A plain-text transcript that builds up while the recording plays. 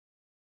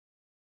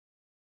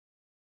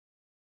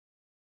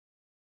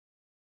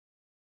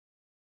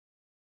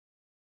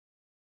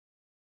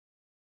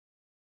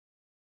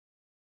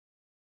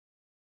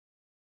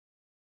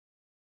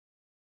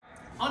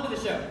On to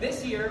the show.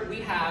 This year we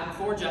have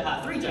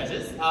three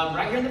judges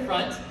right here in the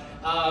front,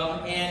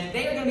 and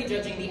they are going to be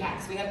judging the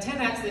acts. We have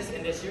 10 acts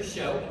in this year's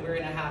show, and we're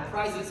going to have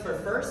prizes for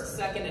first,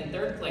 second, and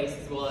third place,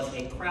 as well as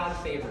a crowd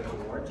favorite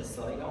award, just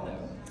so y'all know.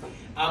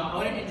 I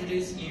want to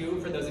introduce you,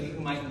 for those of you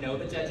who might know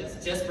the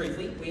judges, just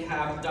briefly. We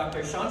have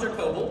Dr. Chandra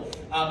Koval,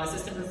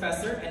 Assistant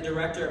Professor and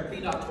Director of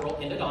Predoctoral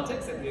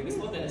Endodontics at UAB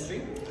School of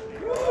Dentistry.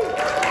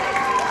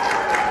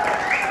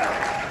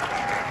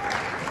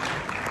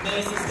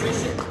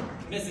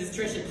 Mrs.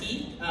 Trisha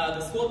Heath,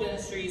 the School of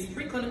Dentistry's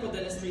Preclinical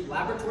Dentistry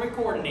Laboratory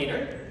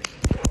Coordinator.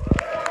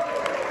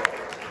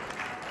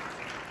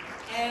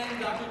 And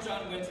Dr.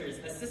 John Winters,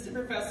 Assistant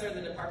Professor in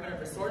the Department of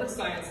Restorative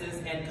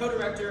Sciences and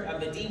Co-Director of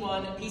the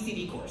D1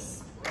 PCD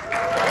course. They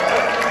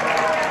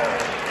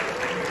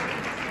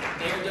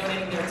are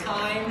donating their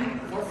time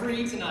for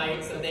free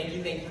tonight, so thank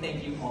you,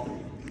 all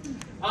three.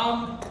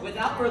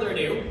 Without further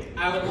ado,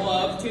 I would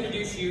love to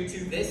introduce you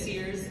to this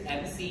year's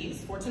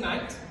MCs for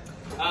tonight.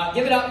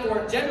 Give it up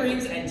for Jenn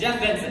Reaves and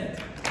Vincent.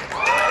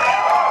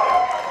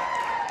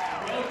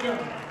 Welcome.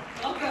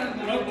 Welcome,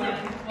 everyone.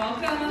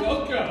 Welcome.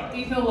 Welcome. Do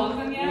you feel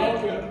welcome yet?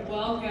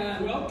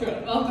 Welcome.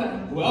 Welcome.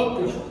 Welcome.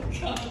 Welcome.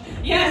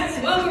 Yes,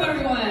 welcome,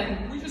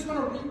 everyone. We just want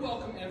to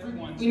re-welcome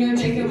everyone. We know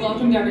Jacob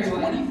welcomed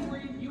everyone.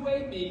 23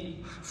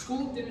 UAB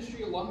School of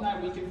Dentistry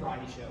Alumni Weekend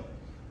Variety Show.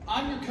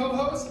 I'm your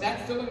co-host.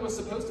 That filling was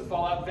supposed to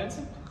fall out,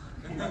 Vincent.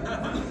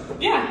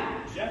 Yeah.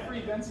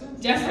 Jeffrey Vincent.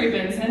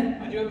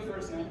 Vincent. I do have a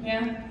first name.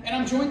 Yeah. And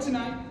I'm joined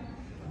tonight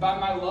by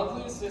my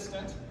lovely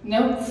assistant.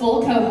 Nope,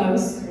 full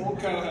co-host. Full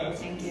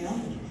co-host. Thank you.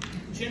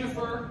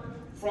 Jennifer,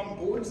 from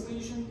Boards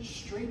Lesion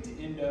straight to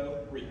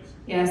Endo, Reaves.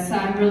 Yes,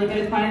 I'm really good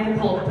at finding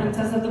the pulp.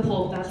 Princess of the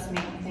pulp, that's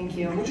me. Thank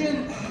you. Well,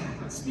 Jen,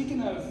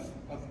 speaking of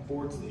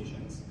Boards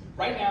lesions,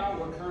 right now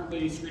we're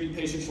currently screening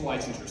patients for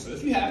licensure. So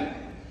if you haven't,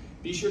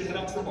 be sure to head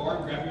out to the bar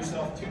and grab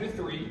yourself 2 to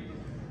 3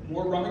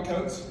 more rum and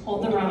cokes.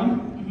 Hold the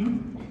rum.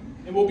 Mm-hmm.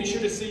 And we'll be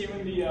sure to see you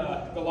in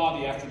the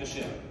lobby after the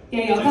show.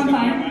 Yeah, y'all come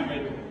find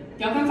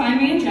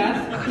me and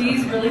Jeff.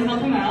 Please really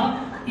help him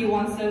out. He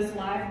wants those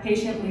live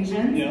patient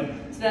lesions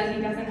so that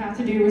he doesn't have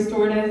to do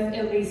restorative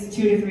at least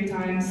 2 to 3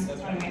 times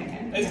on a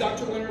mannequin. As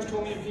Dr. Winters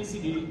told me in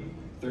PCD,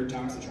 3rd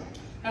time's the charm.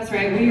 That's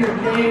right. We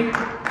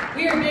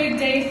are big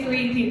day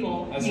 3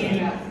 people. That's me right. and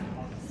Jeff.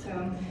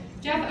 So,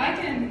 Jeff, I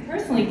can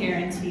personally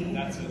guarantee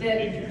that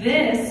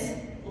this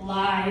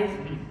live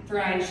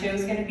variety show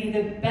is going to be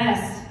the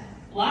best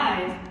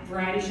live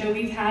variety show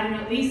we've had in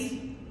at least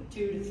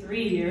 2 to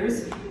 3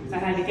 years, if I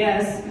had to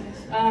guess.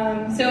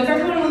 So if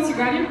everyone wants to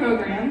grab your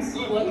programs,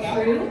 Take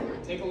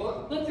a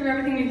look. Look through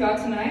everything we've got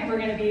tonight. We're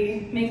going to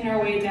be making our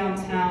way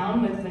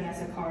downtown with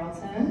Vanessa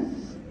Carlton.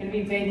 We're going to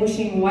be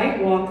vanquishing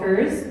White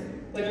Walkers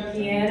with a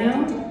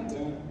piano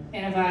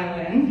and a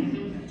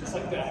violin. Just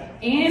like that.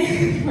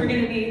 And we're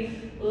going to be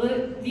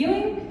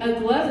viewing a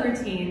glove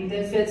routine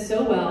that fits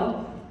so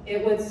well,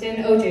 it would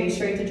send OJ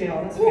straight to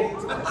jail. That's right.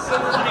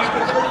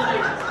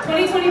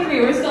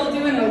 2023, we're still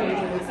doing OJ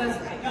jokes. That's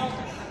right. Now,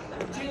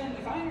 Jen,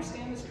 if I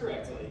understand this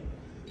correctly,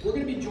 we're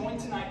going to be joined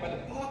tonight by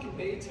the pocket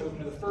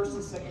Beethoven of the 1st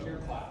and 2nd year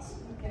class.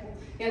 Okay.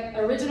 Yep,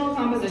 original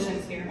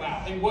compositions here.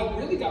 Wow. And what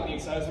really got me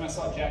excited was when I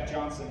saw Jack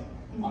Johnson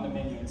on the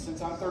menu. And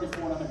since I'm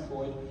 34 and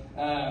unemployed,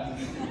 last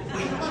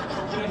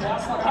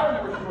time I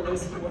remember he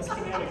released was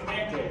Kinetic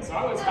Pancakes. So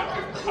I was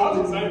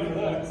excited for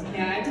those.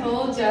 Yeah, I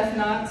told Jeff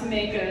not to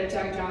make a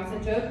Jack Johnson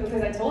joke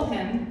because I told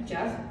him,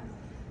 Jeff,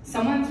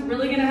 someone's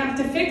really going to have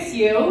to fix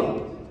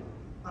you.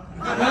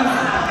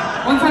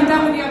 Once I'm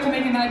done with you after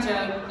making that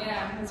joke.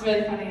 Yeah, it's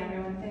really funny,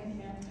 everyone. Thank you.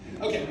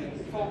 Okay,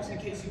 folks, in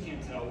case you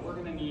can't tell, we're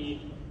going to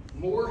need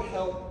more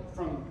help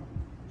from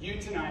you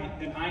tonight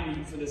than I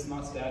need for this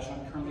mustache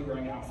I'm currently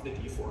growing out for the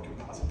D4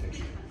 composite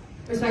picture.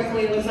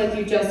 Respectfully, it looks like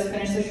you just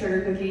finished the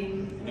sugar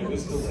cookie. It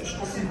was delicious.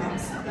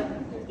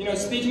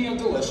 Speaking of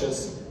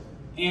delicious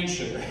and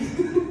sugar,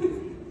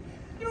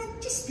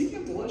 just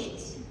speaking of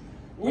delicious,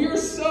 we are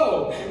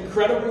so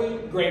incredibly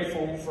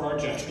grateful for our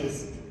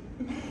judges.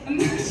 I'm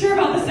not sure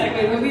about the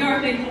segue, but we are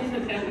thankful for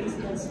them.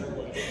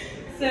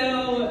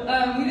 So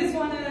we just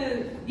want to,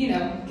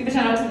 give a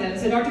shout out to them.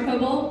 So Dr.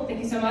 Koval, thank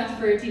you so much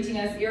for teaching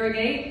us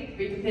irrigate,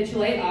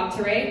 recapitulate,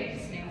 obturate.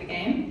 That's the name of the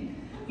game.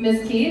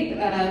 Ms. Heath,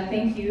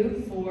 thank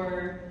you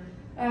for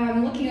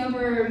looking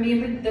over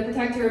me, the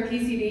protector of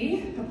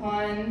PCD,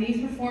 upon these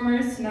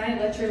performers tonight.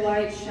 Let your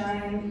light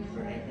shine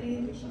brightly.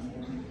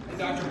 And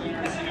Dr.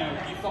 Winters,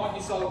 you thought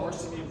you saw the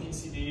worst of me in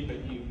PCD,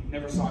 but you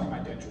never saw any of my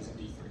dentures in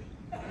D3.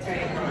 That's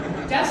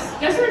right.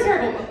 Jeff's were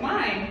terrible, but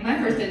my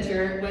first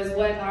denture was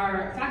what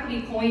our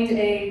faculty coined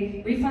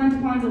a refund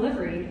upon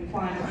delivery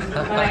upon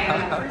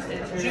my first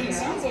denture. Jen, it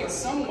sounds like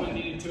someone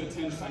needed to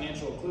attend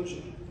financial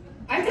inclusion.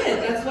 I did.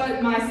 That's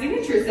what my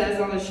signature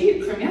says on the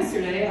sheet from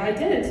yesterday. I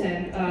did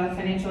attend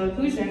financial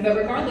inclusion, but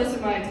regardless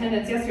of my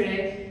attendance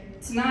yesterday,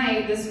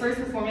 tonight, this first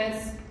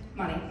performance,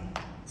 money.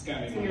 It's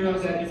going to be real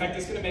good. In fact,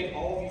 it's going to make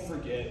all of you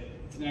forget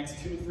for the next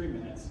 2 to 3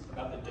 minutes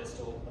about the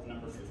distal of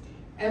number 15.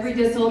 Every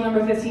distal of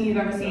number 15 you've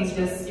ever seen, you're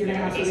going to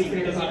have to be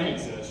creative. It doesn't even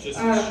exist. Just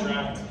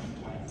extract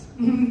implants.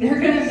 They're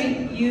going to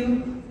make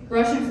you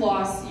brush and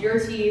floss your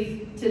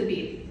teeth to the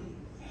beat.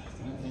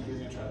 I didn't think you were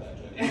going to try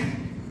that,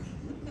 Jenn.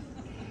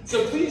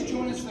 So please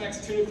join us for the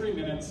next 2 to 3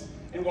 minutes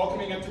in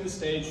welcoming up to the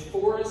stage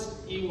Forrest,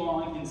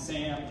 Elon, and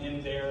Sam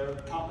in their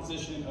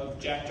composition of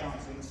Jack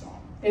Johnson's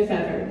song. If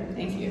ever.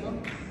 Thank you.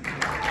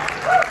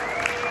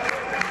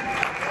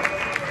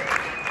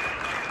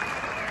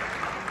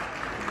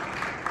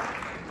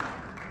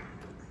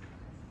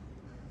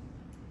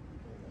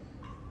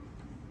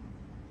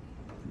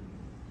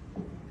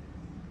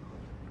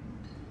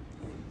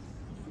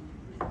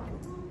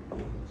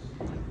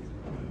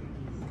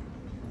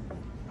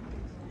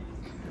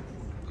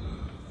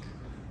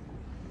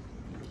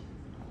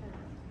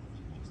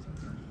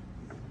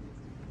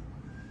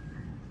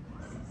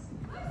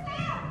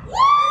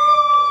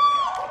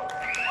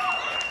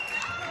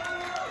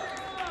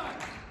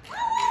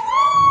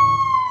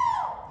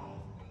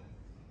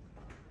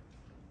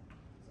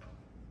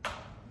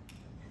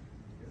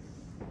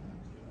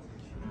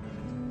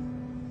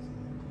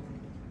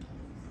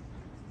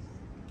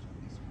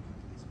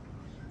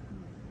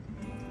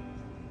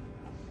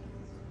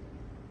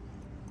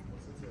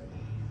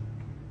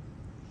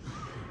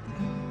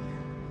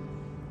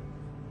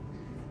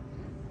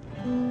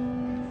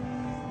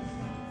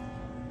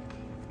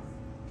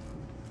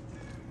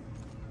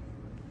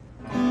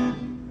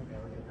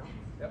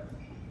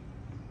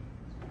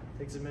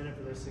 Takes a minute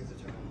for those things to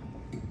turn on.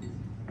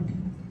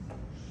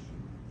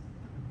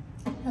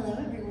 Hello,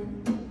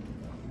 everyone.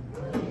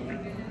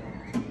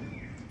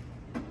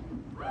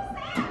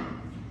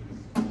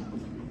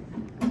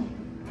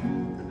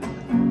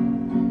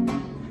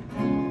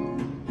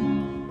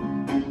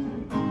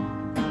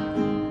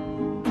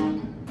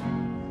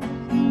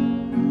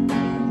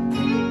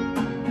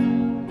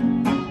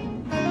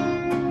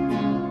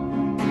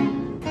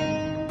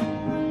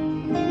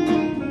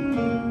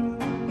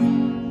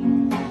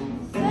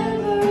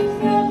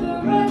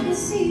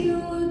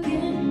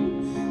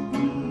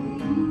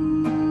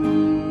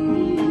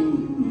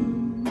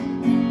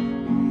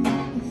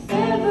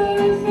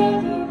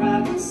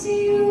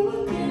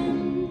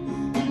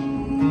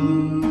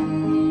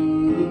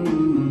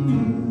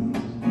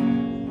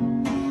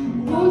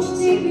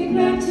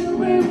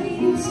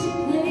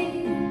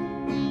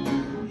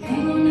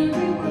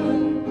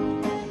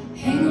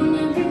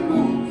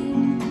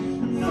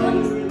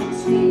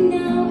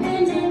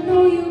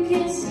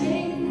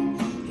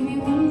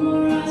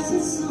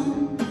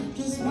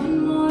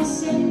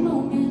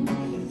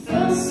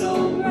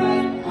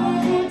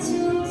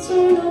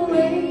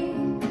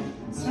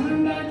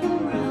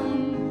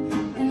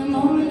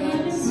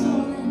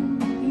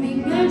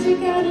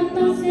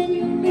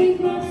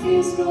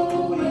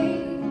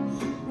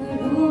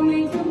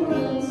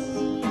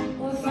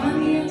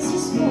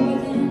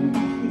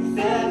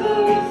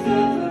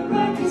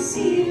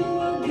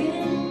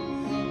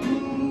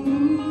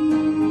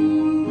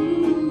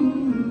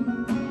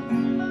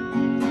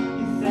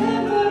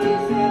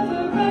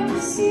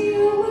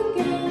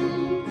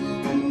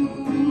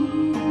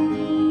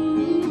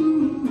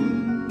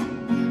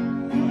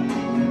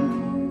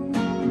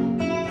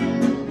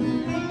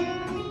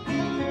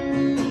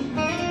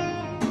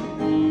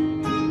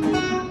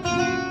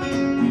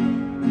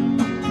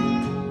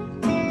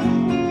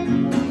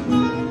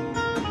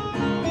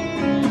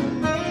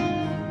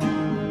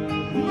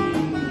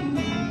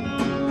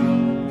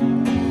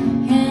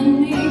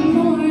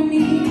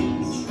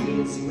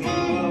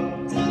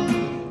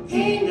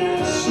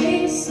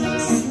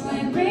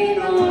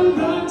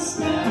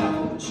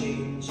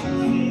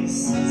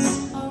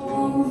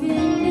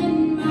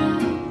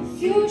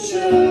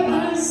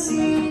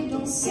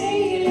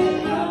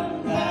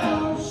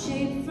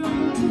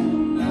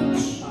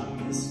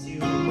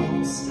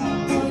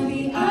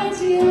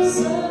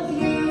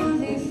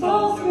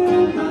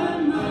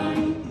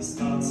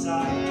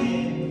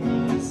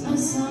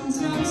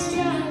 Sometimes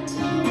try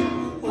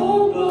to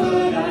hold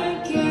what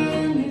I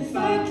can if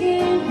I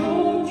can hold.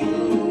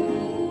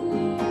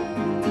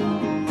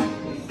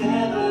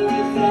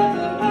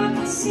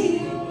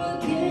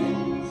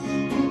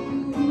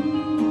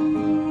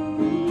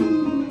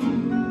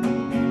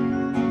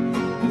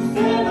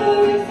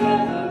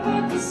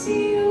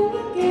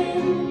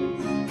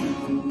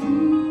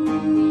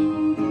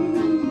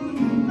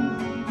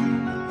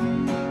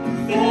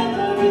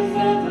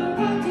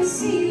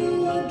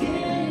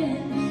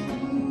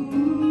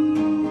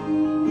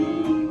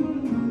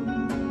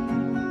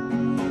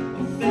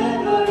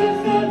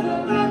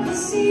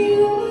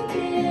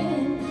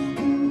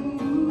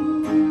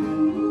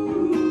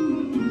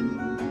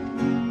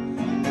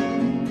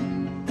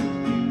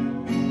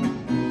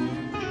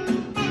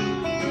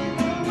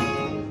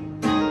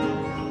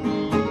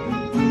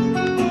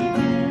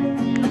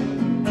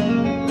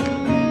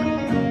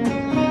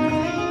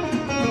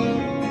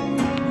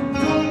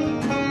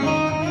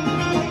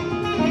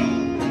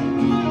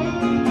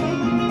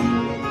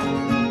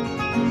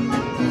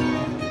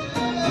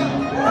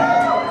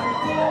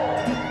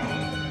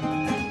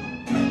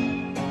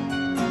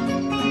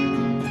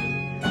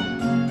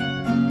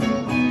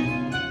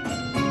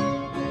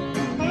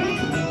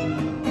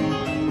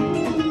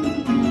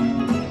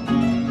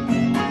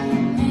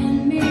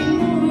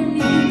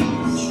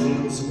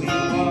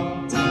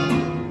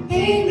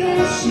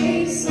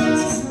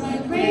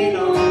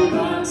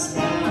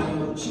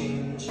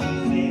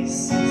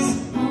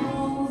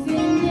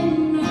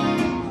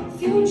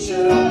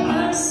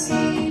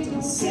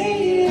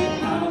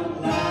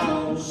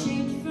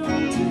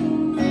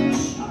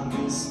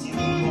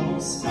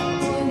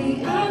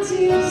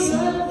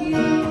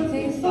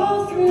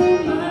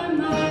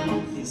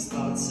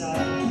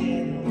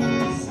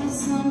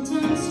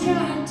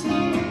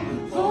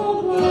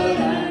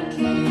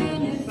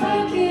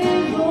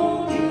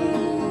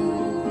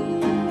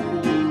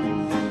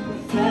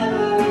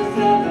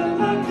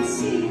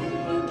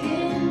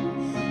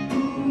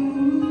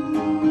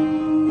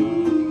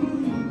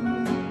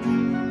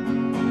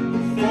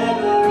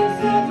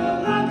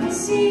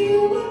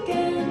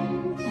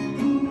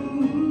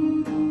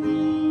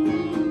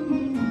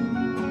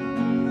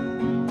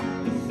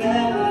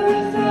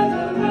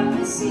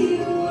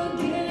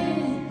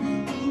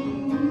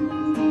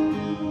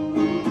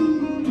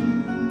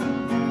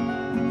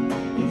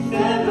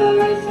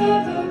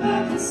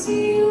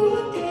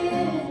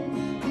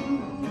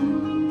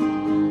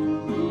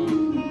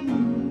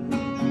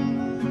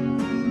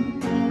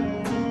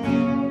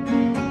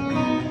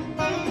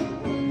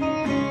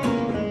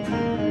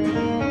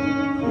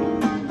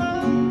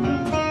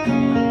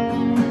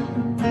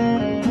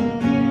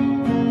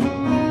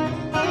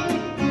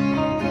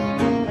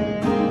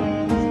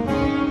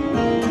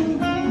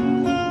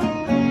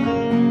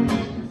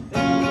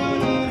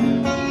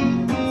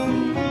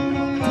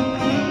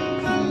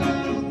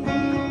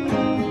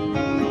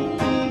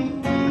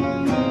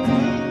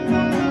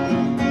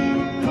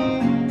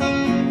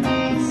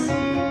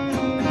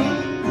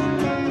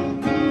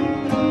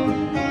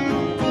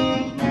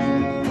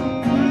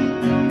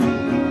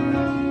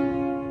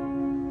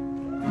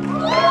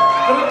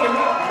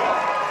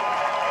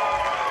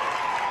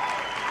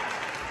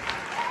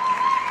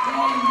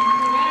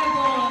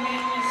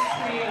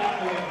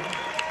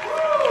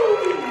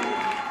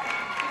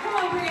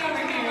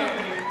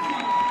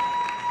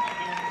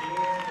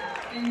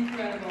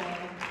 incredible.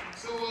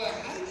 So,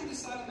 how did you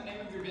decide on the name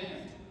of your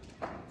band?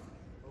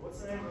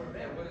 What's the name of our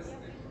band? What is the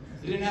name?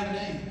 You didn't have a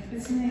name.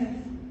 What's the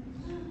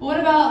name? What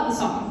about the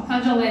song?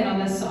 How'd y'all land on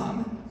this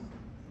song?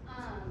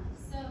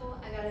 So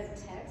I got a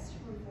text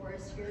from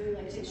Forrest here. We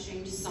like to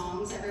exchange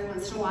songs every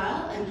once in a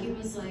while, and he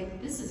was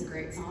like, "This is a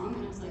great song,"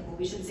 and I was like, "Well,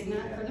 we should sing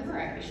that for the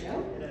variety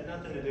show." It had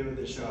nothing to do with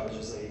the show. I was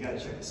just like, you gotta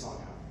check the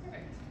song out.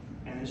 Perfect.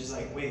 And then she's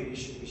like, wait, we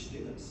should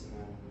do this. And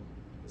then,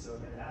 so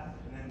it happened.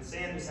 And then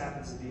Sam just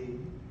happens to be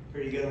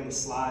pretty good on the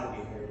slide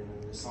we heard, and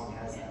then the song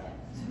has that.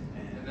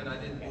 And then I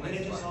didn't And then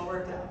it just all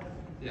worked out.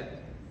 Yeah.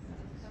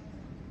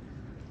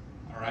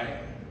 All right.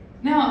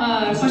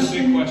 Now, This is a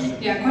big question.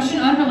 Yeah, question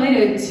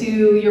unrelated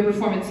to your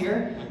performance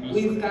here. Like most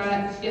We've of them.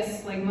 got,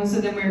 yes, like most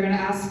of them we're going to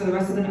ask for the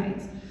rest of the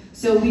night.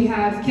 So we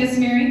have Kiss,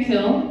 Marry,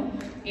 Kill,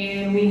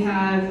 and we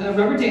have a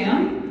Rubber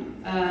Dam,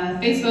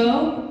 Face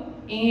Bow,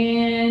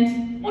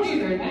 and Why what's don't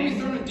the you third thing?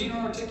 throw in a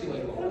DNR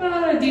articulator? What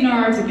about a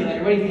DNR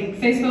articulator? What do you think?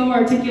 Face Bow,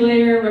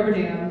 articulator, Rubber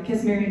Dam,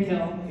 Kiss, Marry,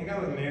 Kill. I think I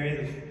would marry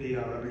the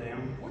Rubber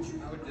Dam. I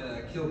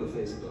would kill the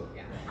Facebook.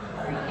 Yeah,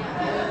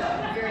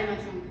 very much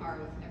on par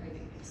with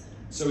everything they said.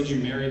 So would you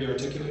marry the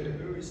articulator?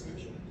 Who are we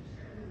smooching?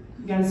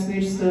 You gotta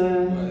smooch What,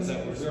 the... is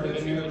that what we already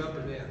been married?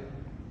 Rubber band.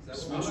 Is that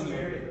what Smooching the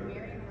Marry rubber.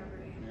 Marry Rubber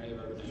Dam. Marry the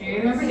rubber. Marry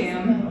the Rubber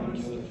Dam,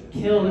 Kill it.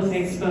 kill the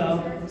Face Bow,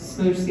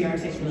 smooch the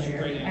articulator.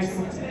 Great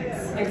answer.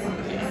 Excellent. Excellent.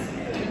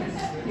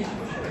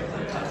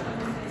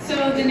 So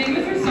the name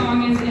of your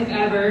song is If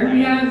Ever.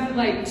 We have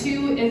like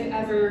 2 if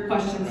ever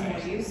questions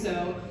for you.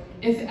 So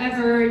if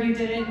ever you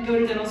didn't go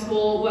to dental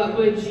school, what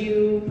would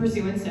you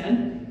pursue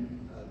instead?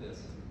 This.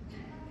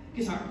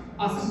 Guitar.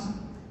 Awesome.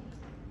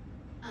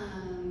 I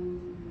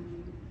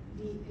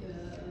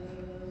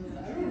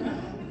don't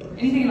know.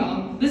 Anything at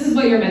all. This is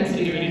what you're meant to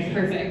You do. do anything.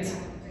 Perfect.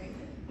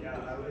 Yeah,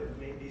 I would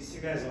make these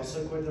 2 guys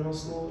also quit dental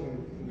school,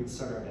 and we'd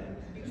start our band.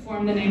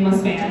 Form the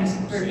nameless band. So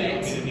yeah,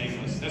 Perfect. be the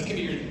nameless. That's gonna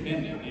be your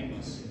band name,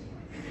 nameless.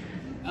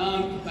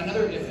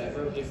 Another if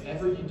ever. If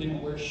ever you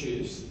didn't wear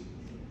shoes,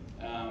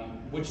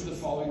 which of the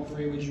following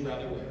 3 would you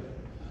rather wear?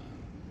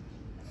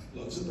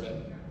 Loaves of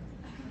bread,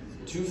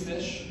 2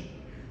 fish,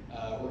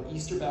 or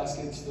Easter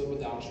baskets filled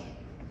with algae.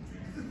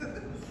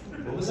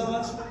 What was that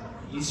last one?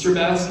 Easter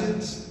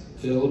baskets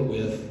filled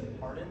with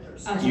Hardened or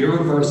Algae.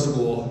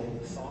 irreversible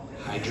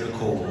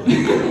hydrocolloid.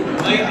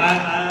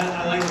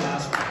 I like the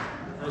last one.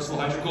 Irreversible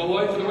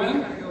hydrocolloid for the I'm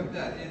win? gonna go with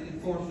that.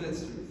 It forfeits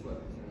to the foot.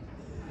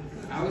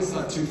 I always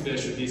thought 2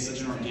 fish would be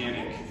such an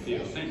organic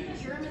feel. Thank you.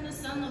 Cure them in the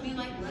sun, they'll be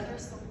like leather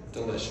skulls.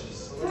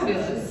 Delicious.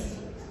 Fabulous.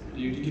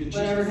 You get to choose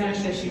Whatever the kind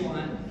of fish you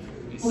want.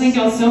 Yes. Well, thank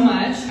y'all so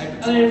much.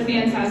 Y'all did a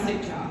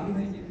fantastic job.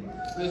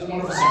 This is a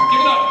wonderful song.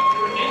 Give it up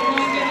for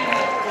Edwin and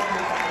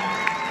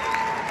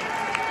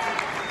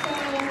So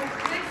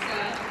next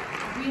up,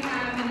 we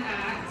have an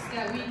act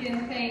that we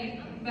can thank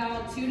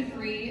about 2 to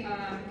 3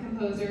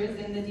 composers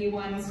in the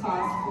D1's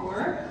class for.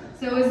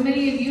 So as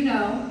many of you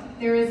know,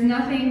 there is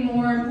nothing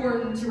more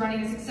important to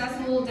running a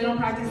successful dental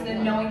practice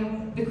than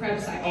knowing the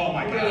Krebs cycle. Oh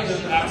my gosh,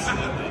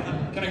 absolutely.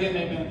 Can I get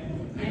an amen?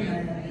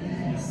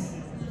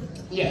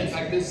 Yeah, in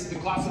fact, the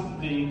class of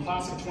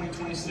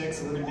 2026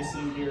 that we're going to be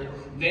seeing here,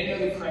 they know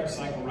the Krebs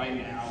cycle right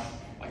now,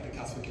 like the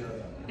cusp of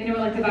caravan. They know it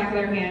like the back of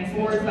their hand,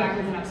 forwards,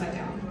 backwards, and upside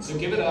down. So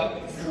give it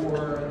up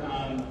for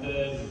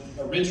the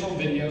original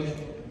video.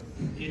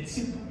 It's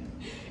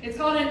It's a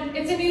new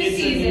It's a new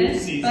season,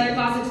 season. by the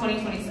class of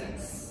 2026.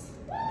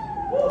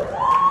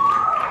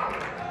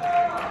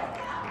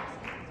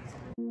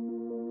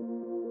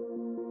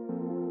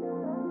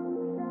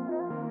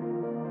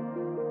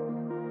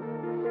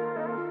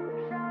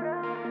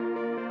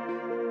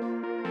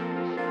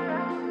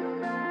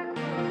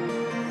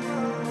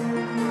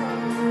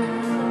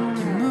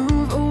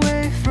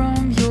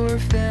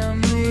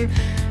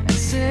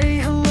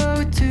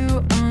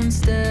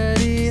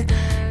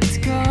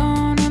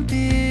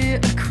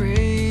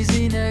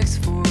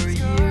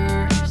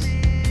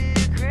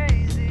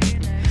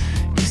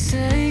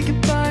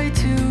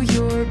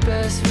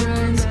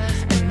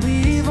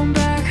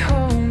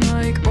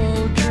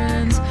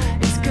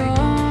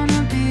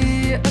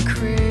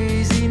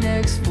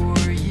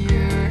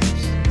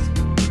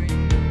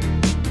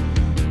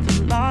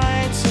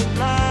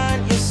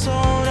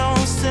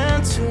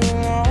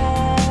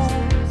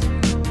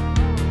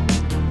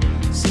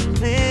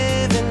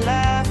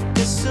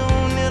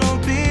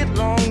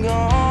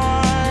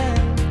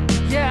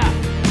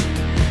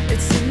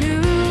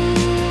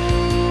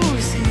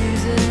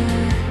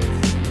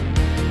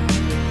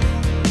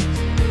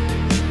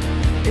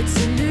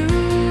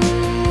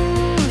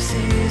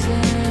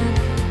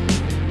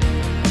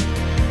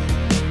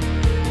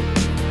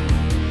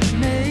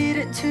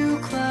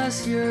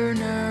 You're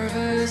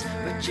nervous,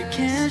 but you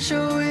can't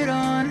show it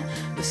on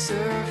the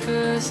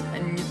surface,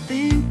 and you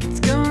think it's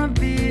gonna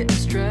be a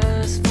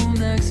stressful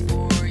next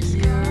 4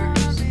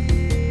 years.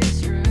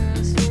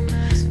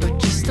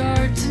 But you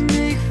start to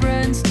make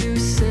friends to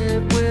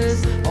sit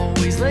with,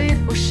 always late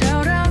or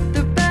shout out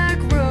the back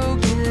row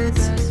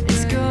kids.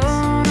 It's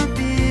gonna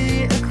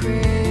be a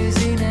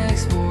crazy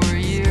next 4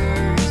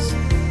 years.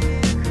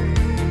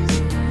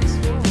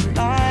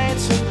 Lights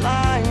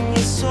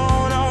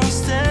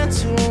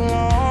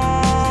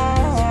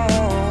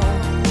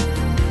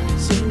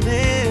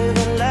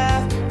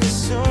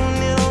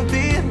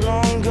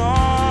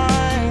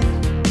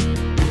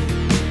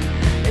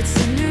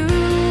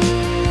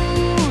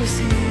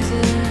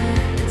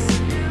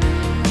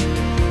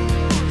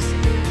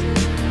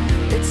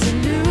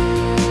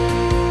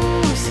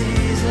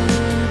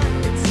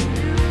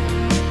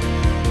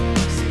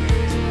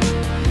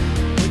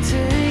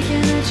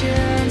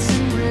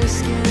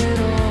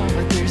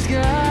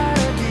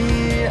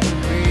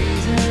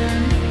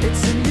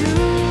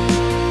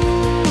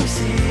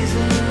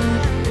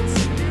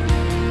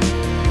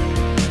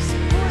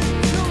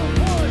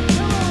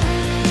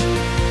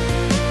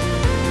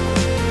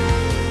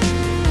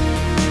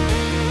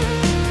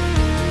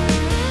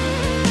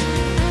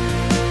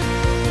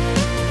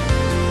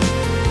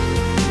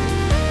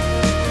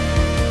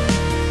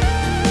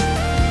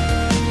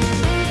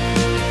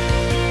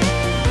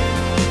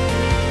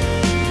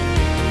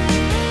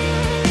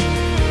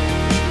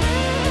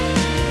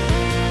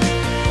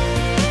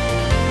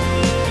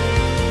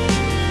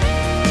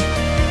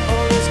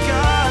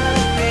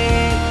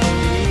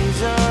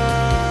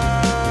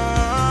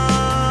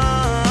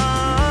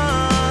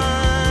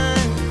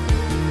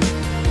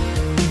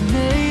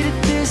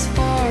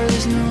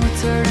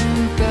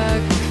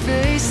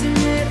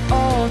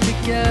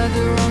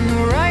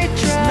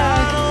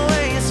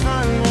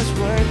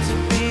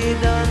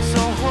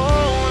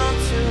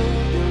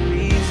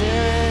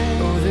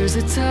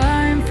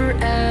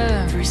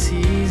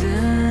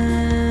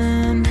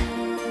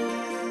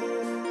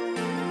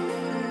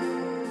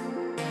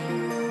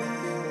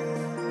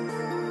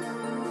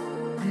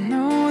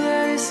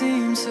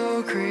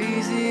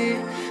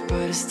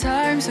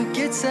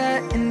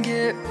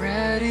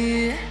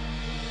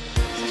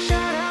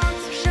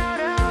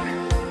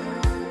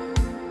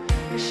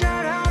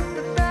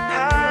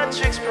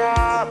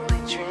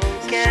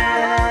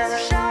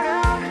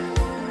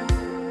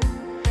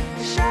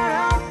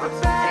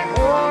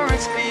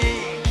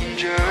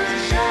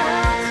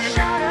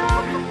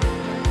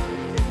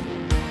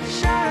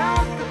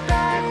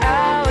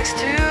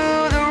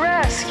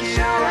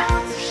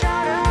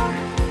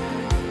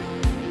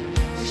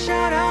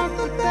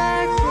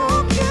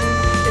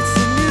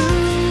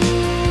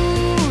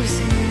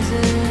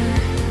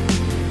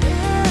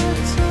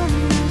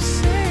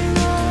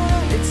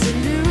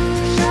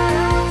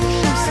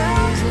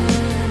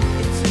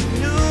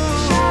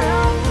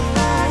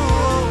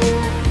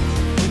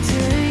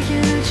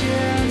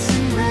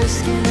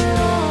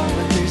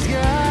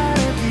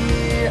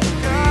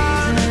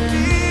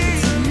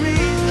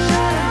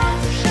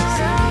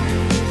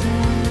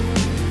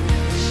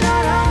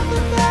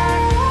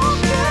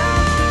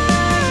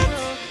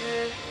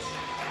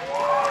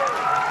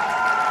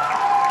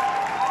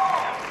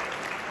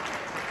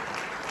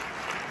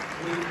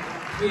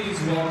Please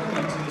welcome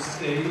up to the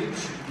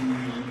stage the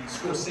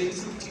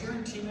Scorsese,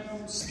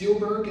 Tarantino,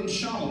 Spielberg, and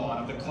Shyamalan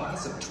of the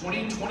class of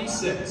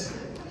 2026.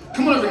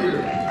 Come on over here,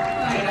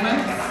 gentlemen.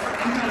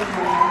 I'm kind of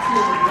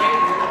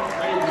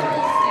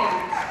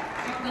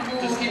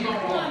Just keep on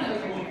Come on walking.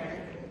 over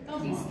here.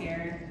 Don't be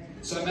scared.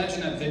 So I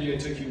imagine that video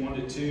took you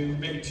 2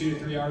 to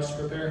 3 hours to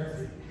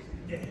prepare?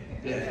 Yeah,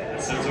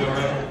 that sounds all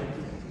right.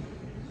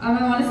 I'm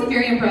honestly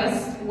very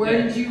impressed.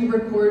 Where did you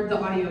record the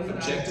audio for that?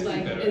 Objectively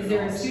Like, better is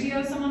there a than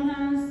studio someone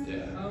has?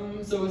 Yeah.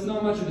 So it's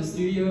not much of a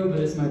studio, but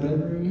it's my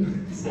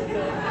bedroom.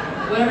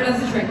 Whatever does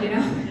the trick, you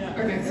know?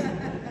 Perfect.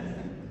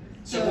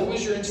 So what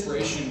was your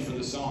inspiration for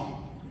the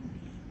song?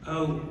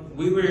 Oh,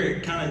 we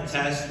were kind of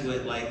tasked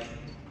with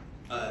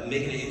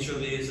making an intro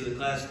video to the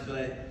class,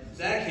 but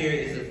Zach here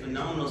is a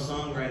phenomenal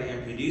songwriter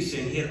and producer,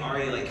 and he had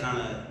already kind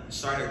of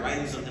started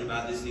writing something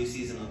about this new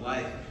season of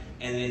life,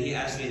 and then he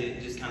asked me to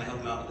just kind of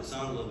help him out with the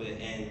song a little bit,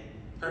 and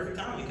perfect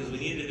timing because we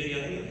needed a video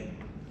anyway.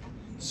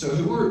 So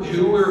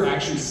who were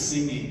actually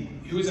singing?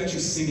 Who was actually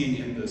singing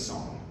in the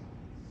song?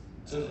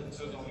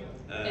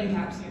 In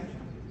caps here.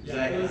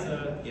 Zach, It was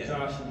yeah.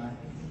 Josh and I.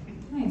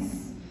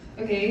 Nice.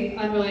 Okay,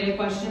 unrelated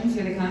questions,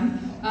 here they come.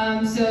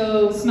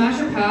 So, smash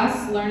or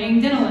pass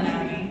learning dental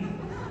anatomy?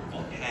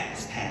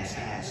 Pass.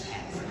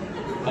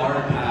 Bar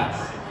pass.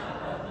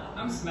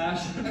 I'm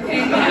smashing.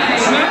 Okay,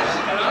 nice.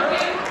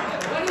 Okay.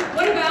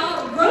 What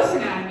about gross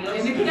anatomy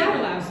in the cadaver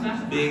lab?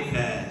 Smash or Big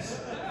pass.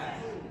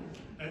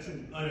 That's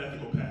an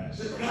unethical pass.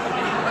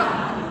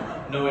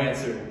 No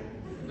answer.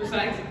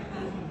 Respect.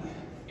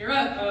 You're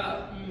up.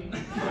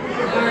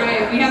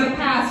 Alright, we have a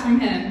pass from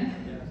him.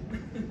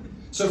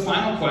 So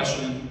final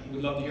question,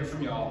 we'd love to hear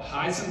from y'all.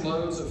 Highs and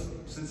lows of,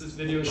 since this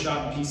video is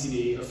shot in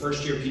PCD, a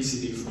first year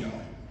PCD from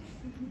y'all.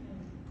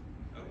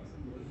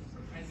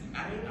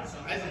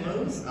 Highs and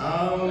lows?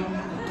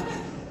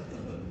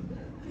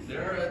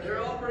 They're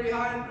all pretty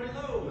high and pretty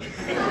low.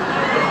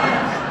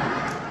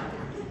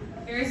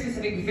 Very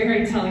specific,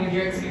 very telling of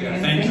your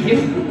experience. Yeah, thank you.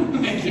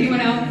 Thank you.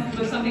 Anyone else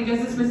with something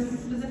just as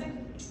specific?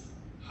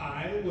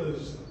 High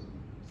was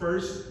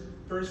first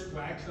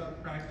wax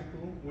up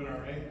practical, went all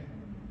right.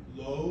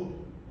 Low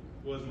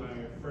was my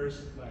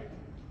first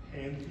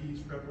hand piece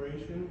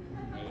preparation.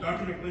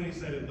 Dr. McLinney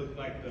said it looked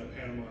like the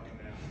Panama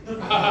Canal.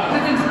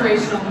 That's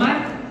inspirational.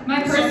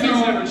 My Some things personal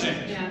never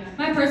change.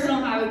 my personal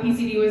high with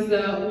PCD was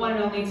the one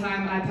and only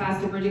time I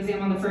passed a bridge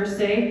exam on the first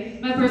day.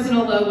 My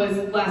personal low was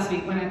last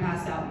week when I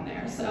passed out in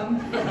there. So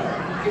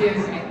you're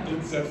doing great.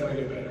 It's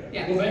definitely get better.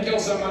 Yeah. Well, thank y'all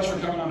so much for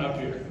coming on up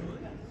here.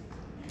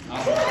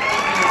 Awesome.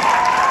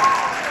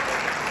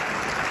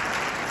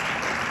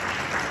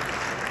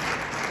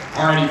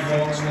 Alrighty,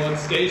 folks. Well,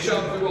 it's deja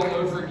vu all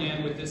over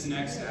again with this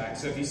next act.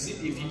 So if you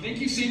think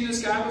you've seen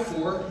this guy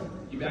before,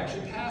 you've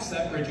actually passed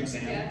that bridge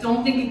exam. Yeah,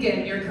 don't think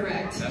again. You're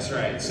correct. That's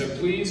right. So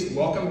please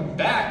welcome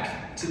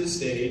back to the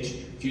stage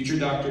future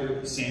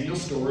Dr. Samuel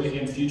Storey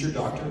and future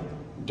Dr.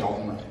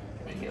 Dalton Wright.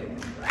 Thank you.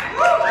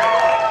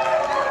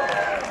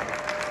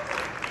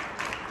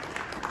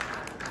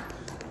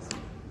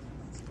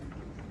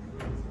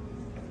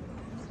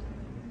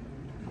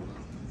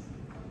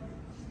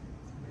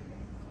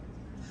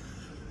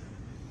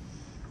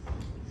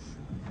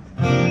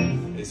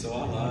 Hey, so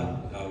I lied.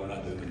 We're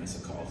not doing this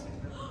a call.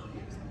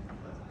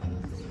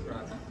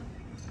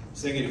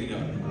 Sing it if you know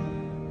it.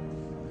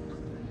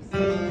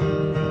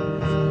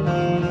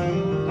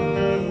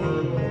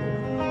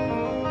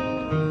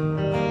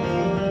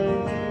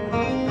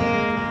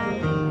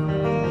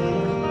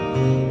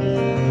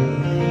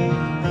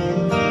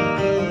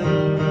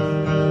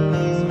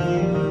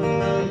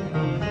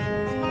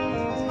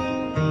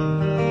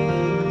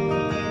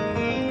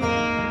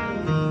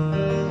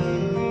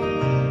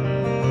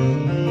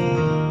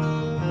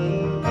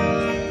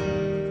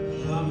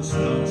 I'm a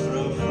stone's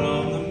throw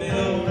from the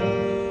mill,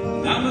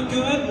 and I'm a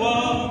good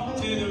walk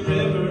to the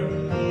river.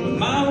 When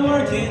my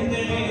working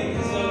day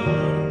is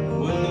over,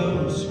 we'll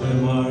go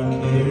swim our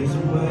cares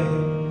away.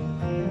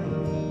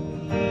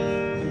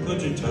 And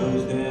put your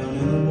toes down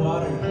in the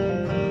water,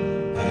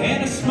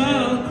 and a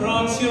smile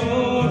across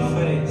your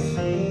face,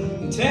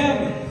 and tell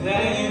me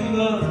that you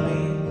love me,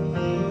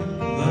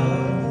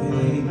 lovely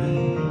lady.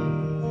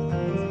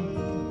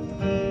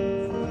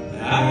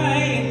 I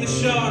ain't the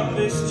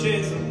sharpest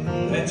chisel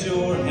that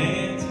your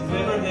hands have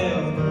ever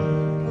held.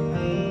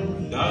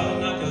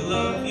 Darling, I could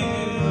love you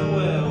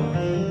well.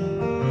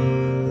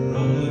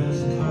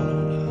 Rollers caught on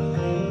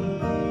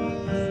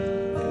us.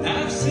 And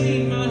I've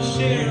seen my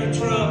share of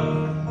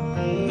trouble,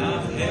 and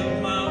I've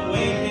held my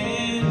weight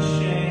in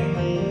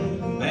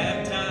shame.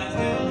 Baptized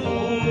in the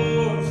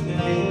Lord's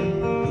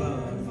name,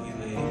 lovely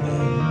lady.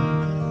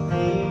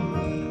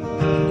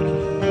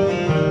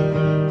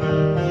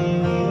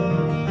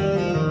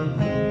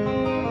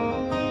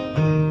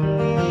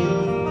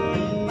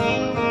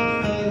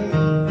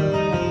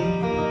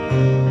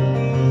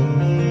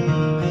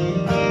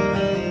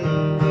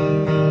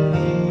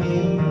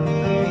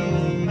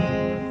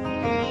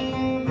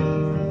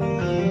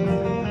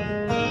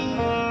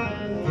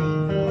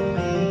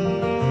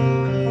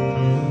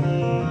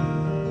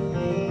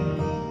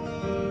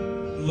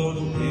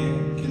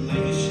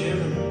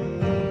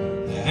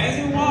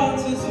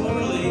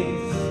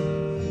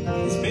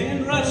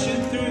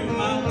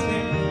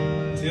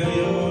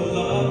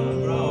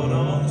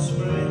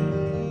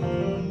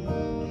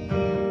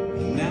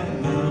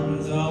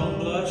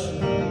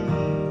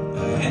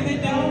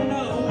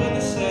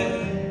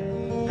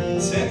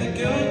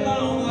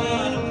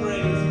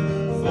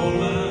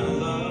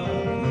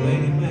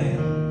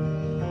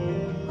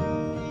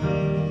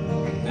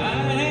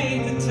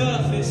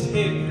 finest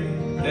hickory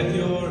that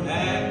your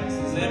axe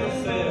has ever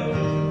felled.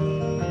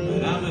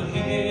 But I'm a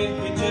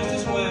hickory just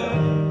as well.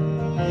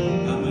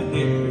 I'm a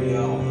hickory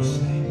all the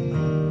same.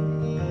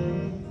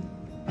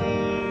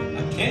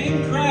 I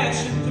came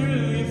crashing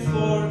through your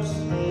forest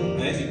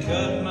as you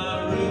cut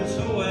my roots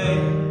away,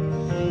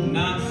 and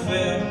I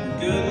felt a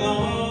good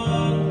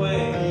long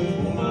way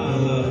for my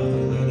love to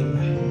let it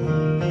rain.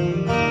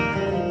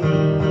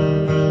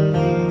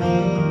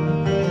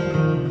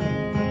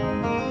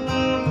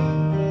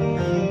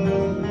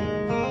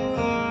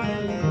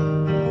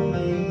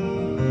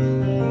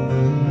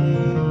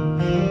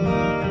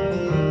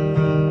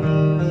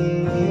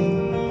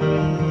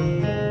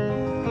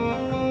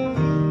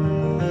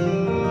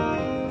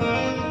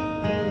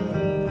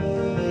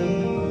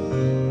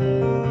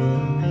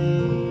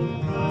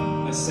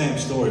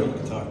 Storey on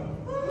guitar.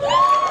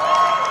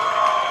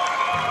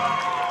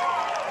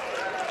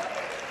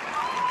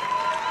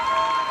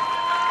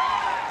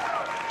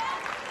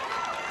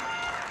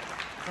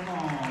 Come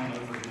on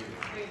over here.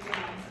 Great job.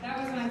 That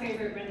was my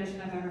favorite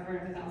rendition I've ever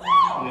heard of a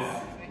thousand.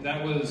 Yeah,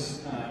 that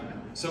was,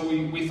 so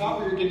we thought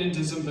we were getting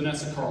into some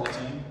Vanessa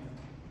Carlton.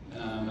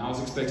 I was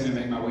expecting to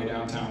make my way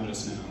downtown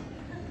just now.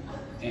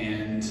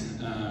 And,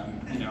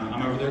 you know,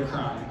 I'm over there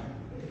crying.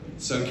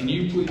 So can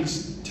you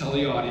please tell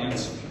the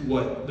audience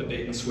what the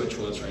bait and switch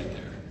was right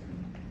there?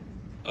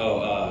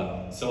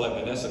 Oh, so like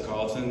Vanessa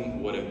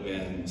Carlton would have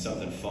been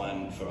something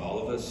fun for all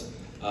of us.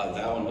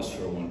 That one was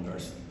for one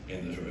person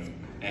in this room.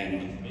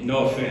 And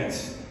no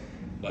offense,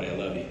 buddy, I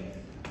love you.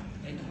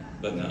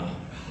 But no.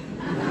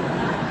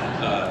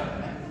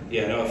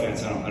 Yeah, no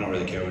offense, I don't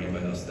really care what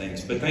anybody else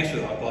thinks. But thanks for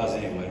the applause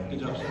anyway.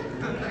 Good job.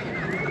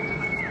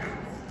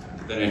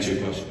 Did that answer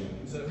your question?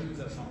 Who's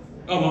that song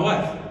for? Oh, my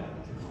wife,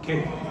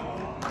 Kate.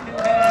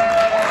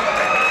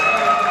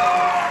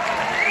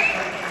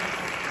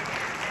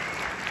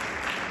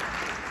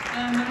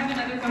 I have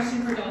another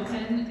question for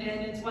Dalton,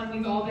 and it's one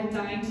we've all been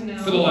dying to know.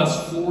 For the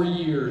last 4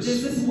 years.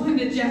 This is one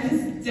that Jeff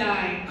is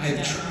dying to know.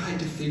 I've tried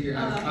to figure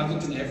out. I've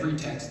looked in every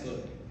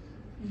textbook.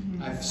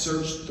 I've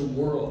searched the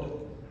world.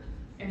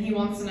 And he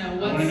wants to know I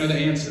want to know the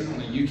answer.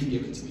 Only you can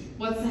give it to me.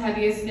 What's the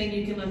heaviest thing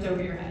you can lift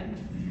over your head?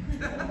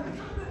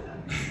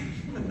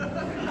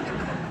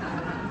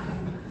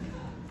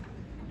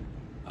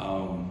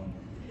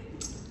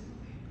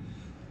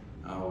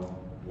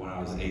 When I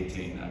was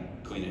 18, I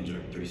clean and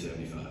jerk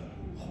 375.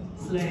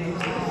 Slave.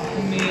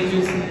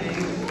 Major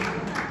slave.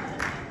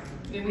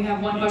 Then we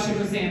have one question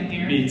for Sam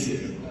here. Me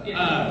too.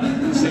 Yeah.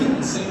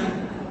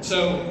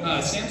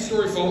 Sam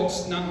Storey,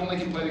 folks, not only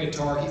can play the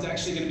guitar, he's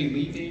actually going to be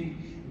leaving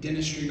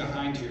dentistry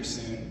behind here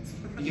soon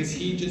because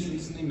he just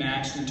recently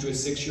matched into a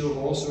 6-year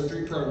oral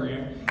surgery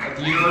program at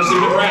the University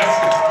of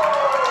Nebraska.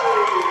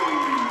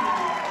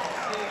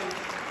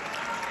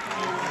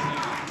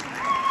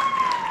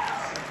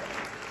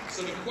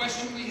 So the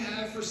question we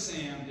have for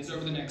Sam is,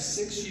 over the next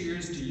 6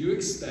 years, do you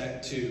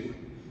expect to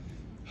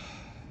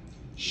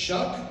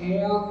shuck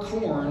more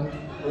corn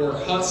or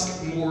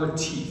husk more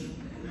teeth?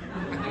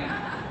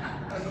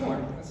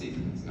 Corn. That's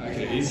easy.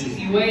 Okay,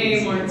 easy.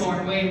 Way more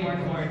corn,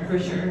 for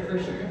sure, for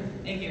sure.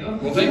 Thank you.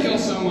 Well, thank y'all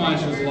so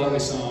much. It was a lovely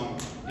song.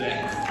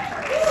 Yeah.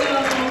 So,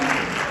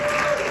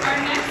 our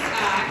next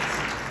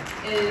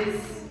act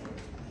is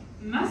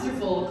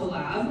masterful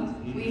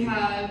collab. We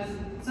have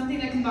something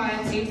that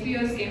combines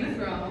HBO's Game of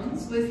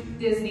Thrones with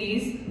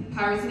Disney's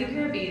Pirates of the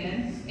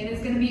Caribbean, and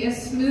it's going to be a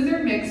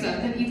smoother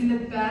mix-up than even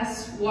the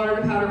best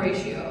water-to-powder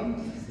ratio.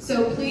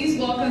 So please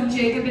welcome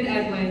Jacob and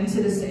Edwin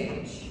to the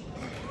stage.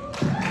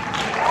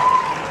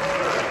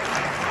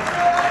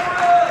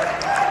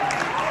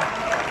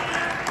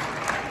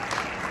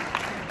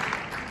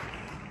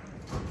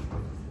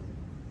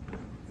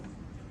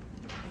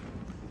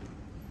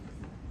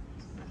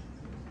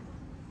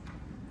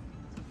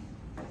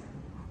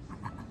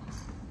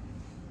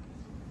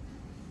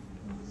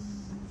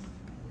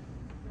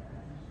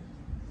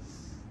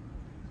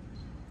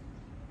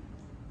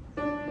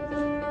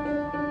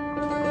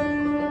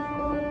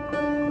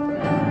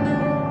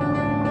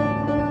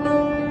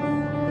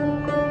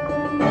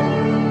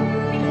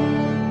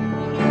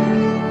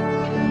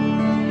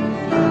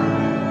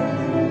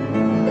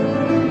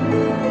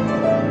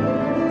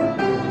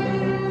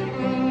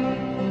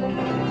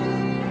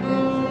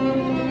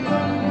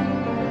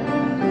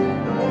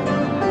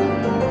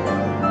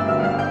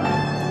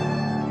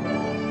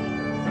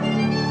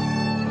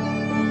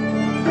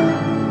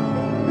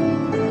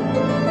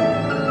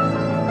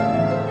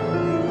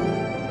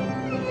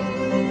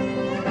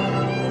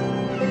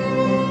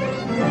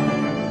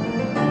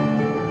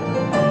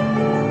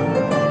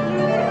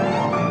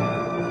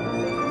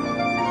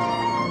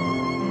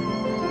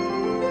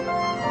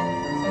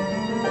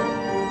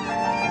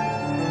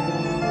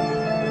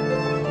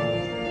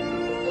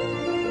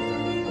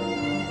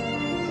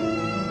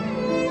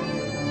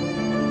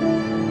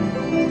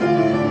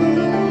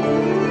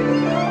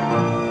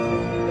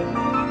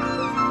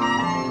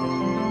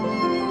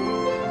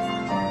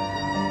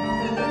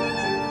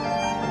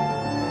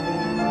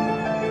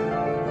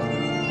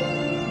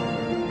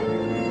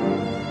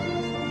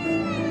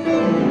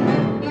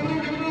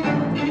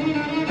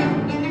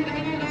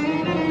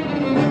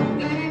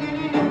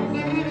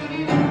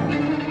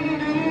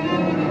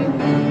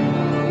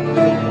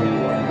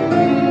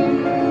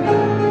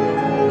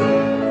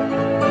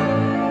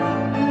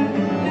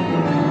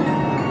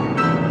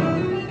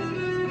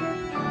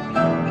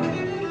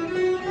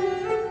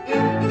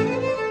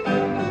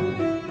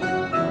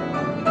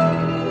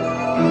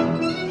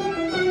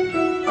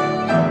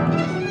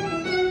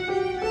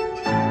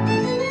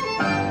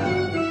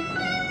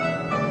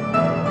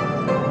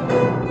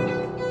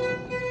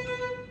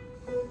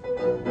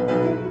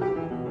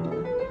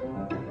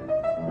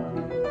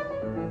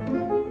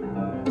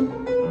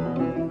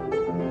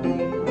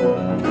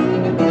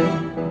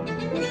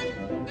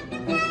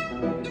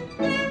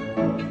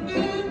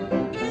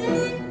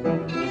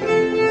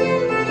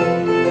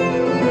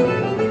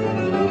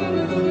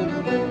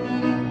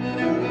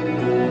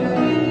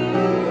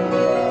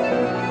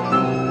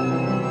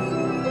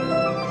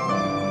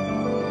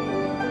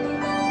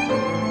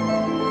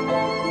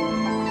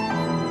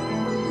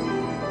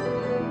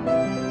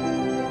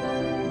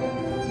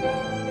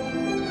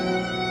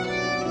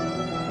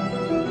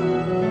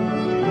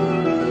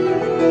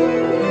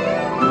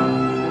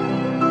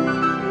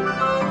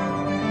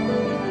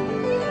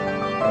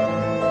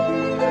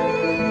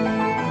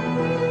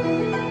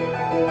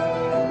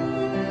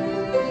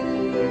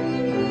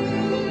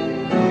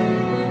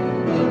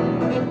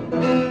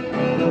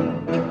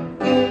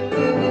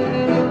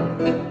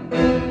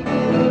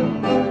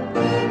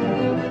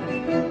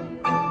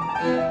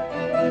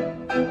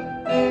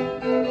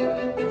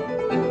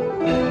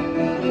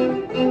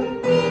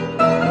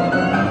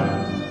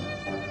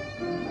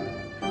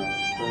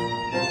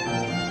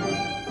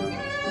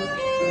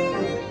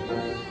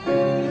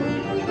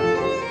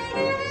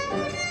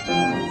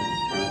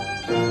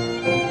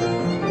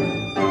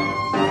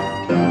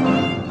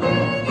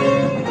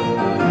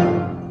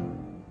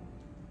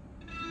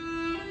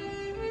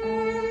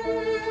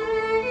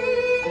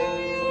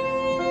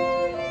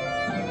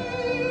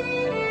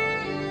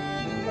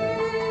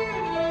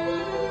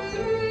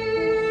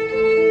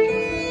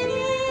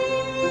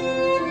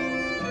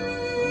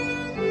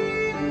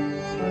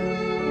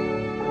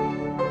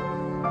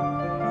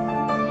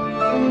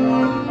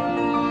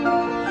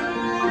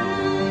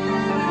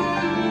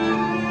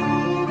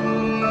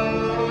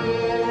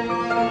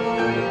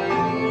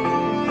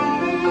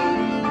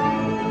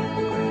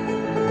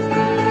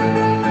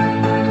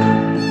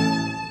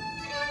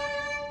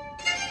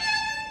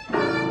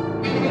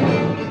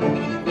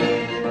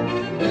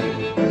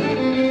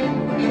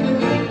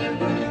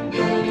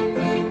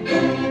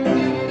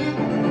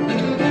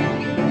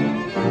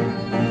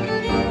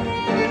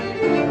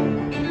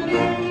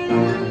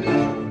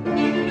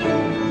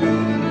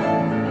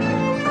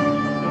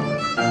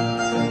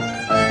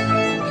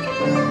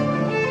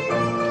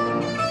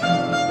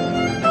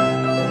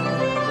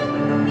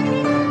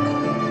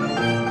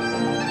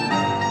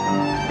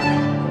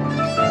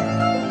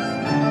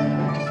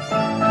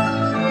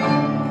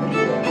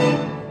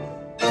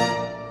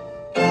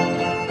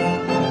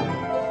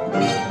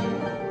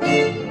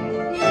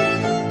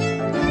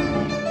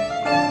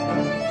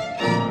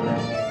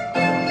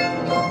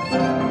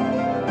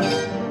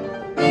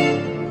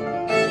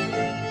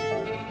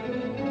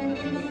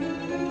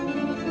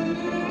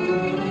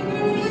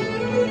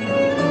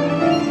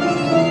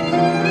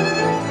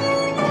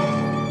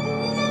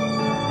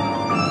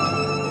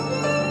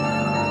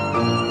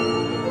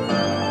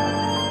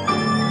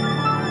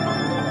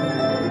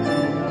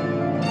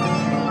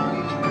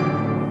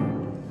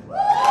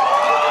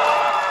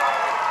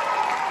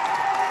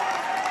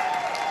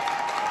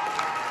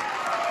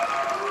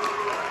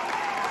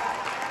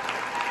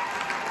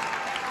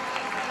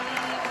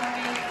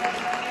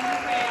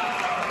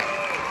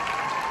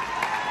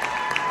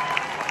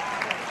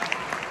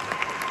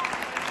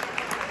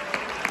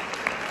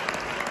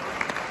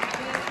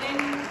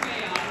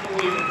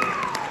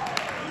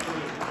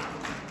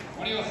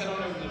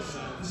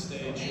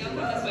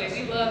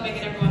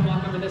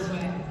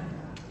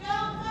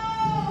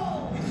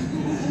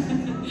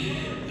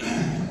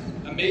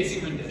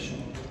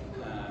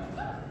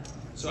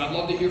 So I'd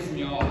love to hear from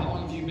y'all. How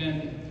long have you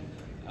been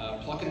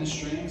plucking the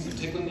strings and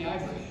tickling the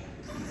ivory?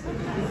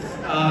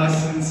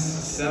 Since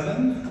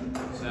 7.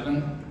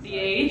 7? The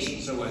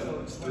age? So what,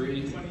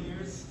 3? 20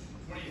 years?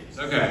 20 years.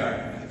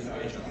 Okay.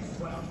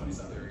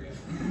 27. There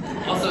we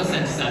go. Also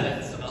since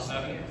 7. So about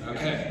 7?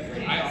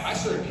 Okay. I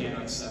started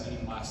piano at 7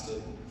 and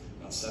lasted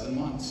about 7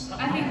 months.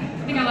 I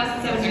think I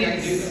lasted 7 I think I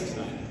years. can do that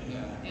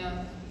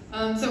tonight.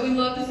 Yeah. So we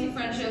love to see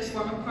friendships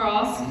form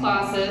across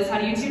classes. How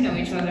do you two know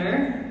each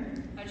other?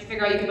 How did you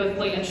figure out you could both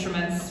play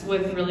instruments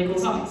with really cool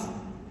songs?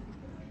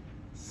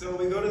 So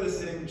we go to the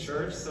same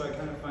church, so I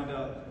kind of find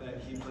out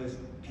that he plays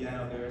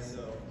piano there,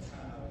 so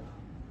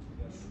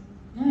I guess.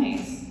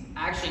 Nice.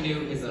 I actually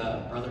knew his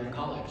brother in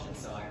college, and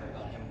so I heard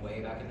about him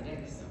way back in the day.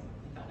 So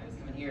I found I was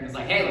coming here and was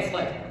like, hey, let's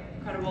play.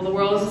 Incredible. The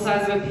world is the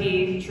size of a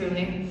pea,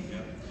 truly.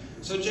 Yeah.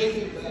 So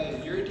Jacob,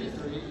 you're a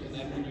D3, and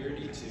Edwin, you're a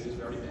D2, as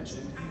we already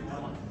mentioned.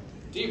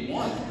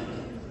 D1?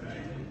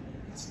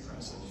 That's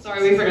impressive.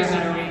 Sorry, we forgot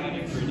how to read. I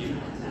D3, D1.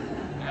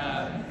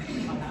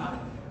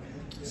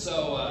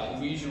 So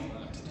we usually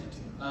don't like to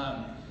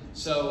D2.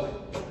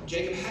 So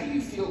Jacob, how do you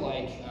feel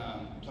like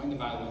playing the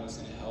violin is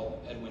going to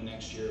help Edwin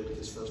next year with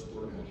his first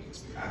board holding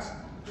experience?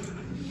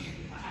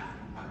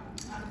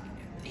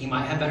 He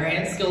might have better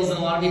hand skills than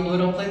a lot of people who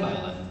don't play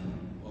violin.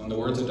 Well, in the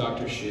words of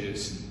Dr.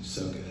 Shoes,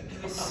 so good.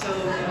 It was so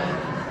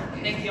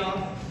good. Thank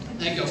y'all.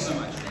 Thank y'all so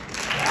much.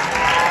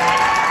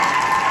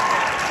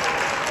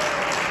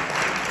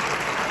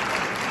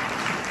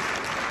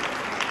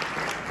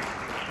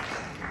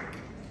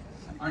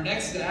 Our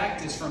next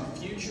act is from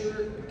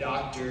future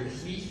Dr.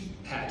 Heath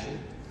Padgett.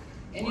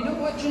 And you know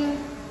what,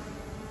 Jenn?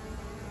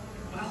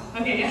 Well,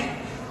 okay,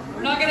 yeah.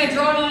 We're not going to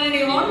draw it on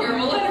any longer.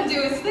 We'll let him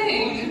do his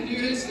thing. Let him do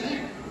his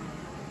thing.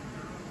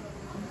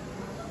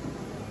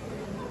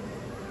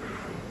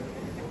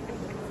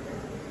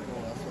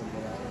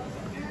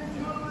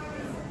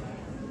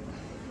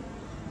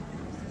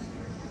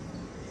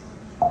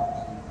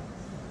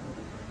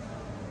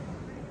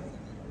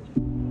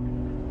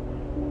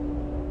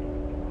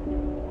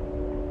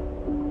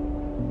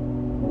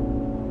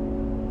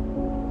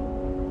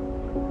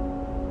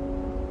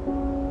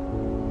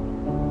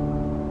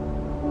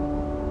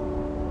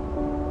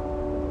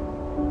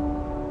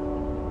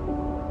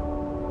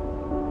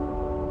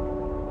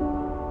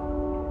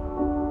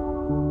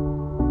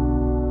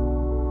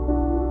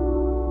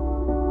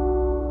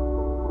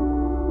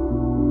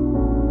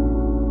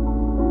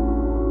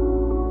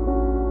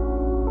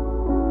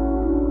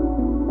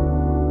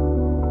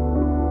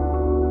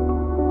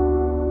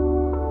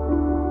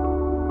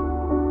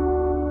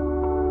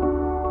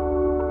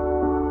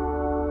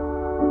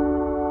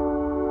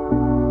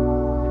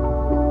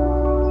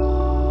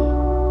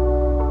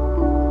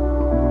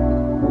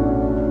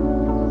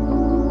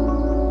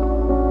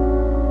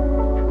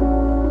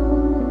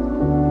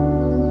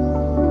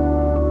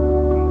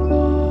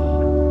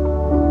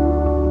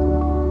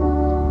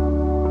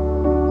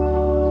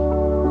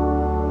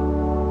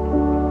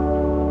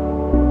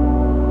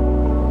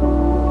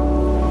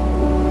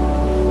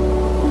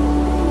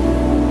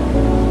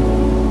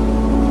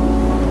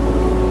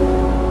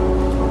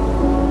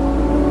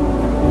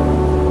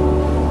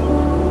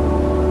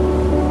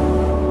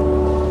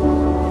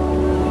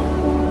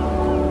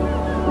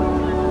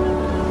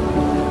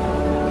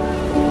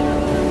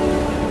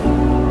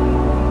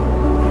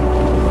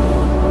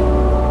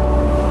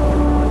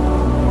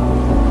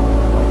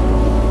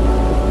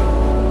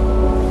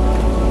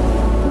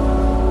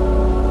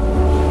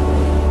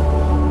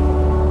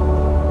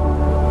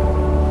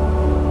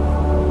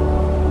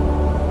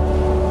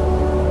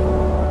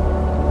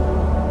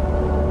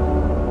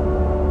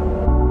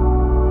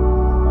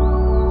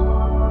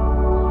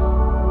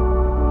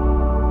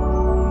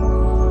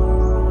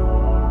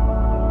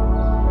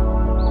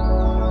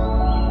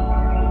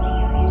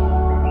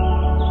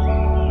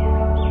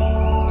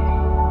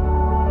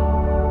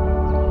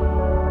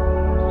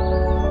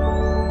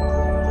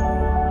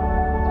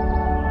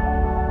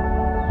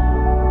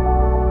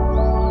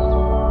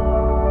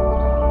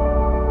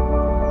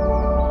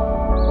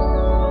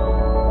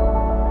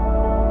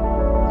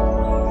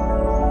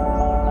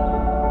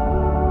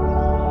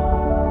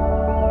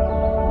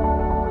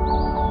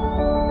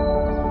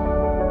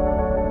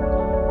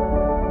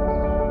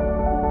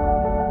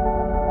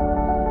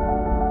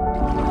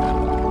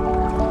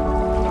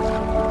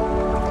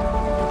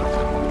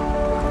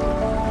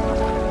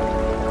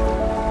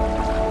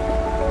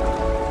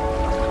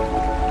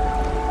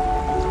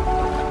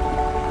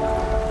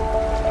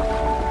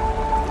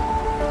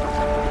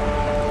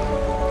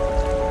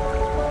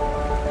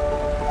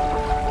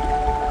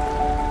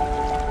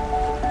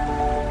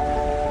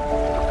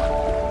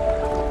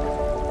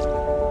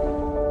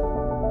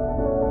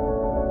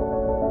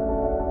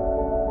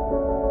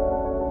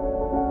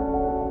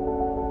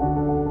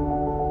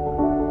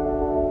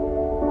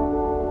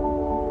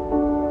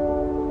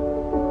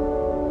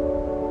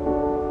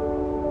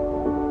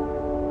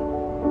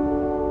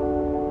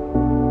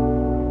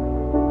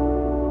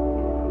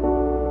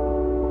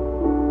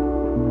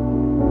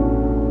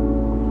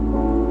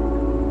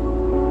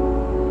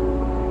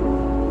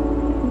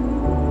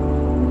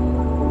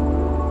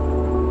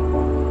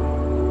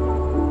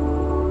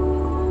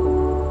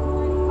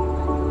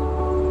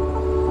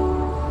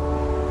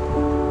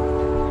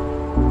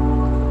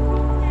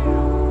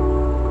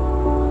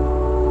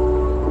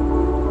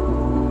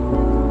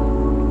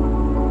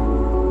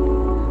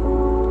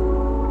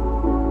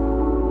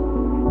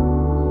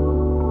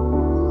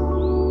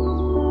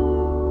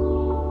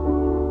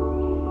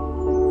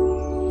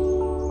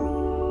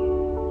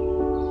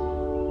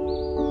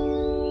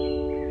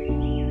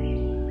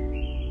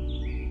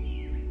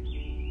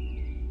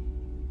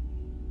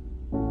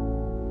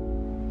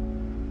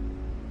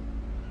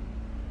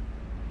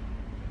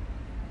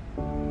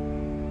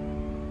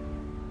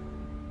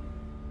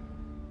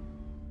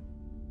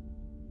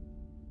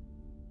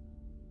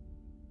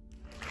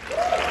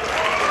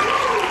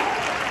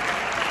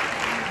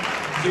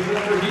 Give it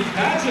up for Heath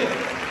Padgett.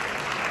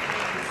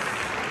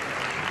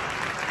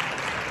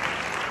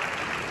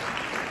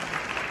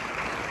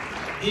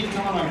 Heath,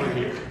 come on over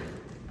here.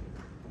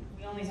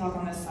 We only talk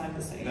on this side of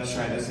the stage. That's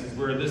right.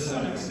 We're this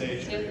side of the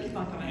stage. Yep, keep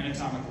on coming.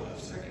 Anatomic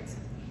left. Perfect.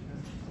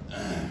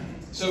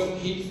 So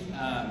Heath,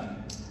 a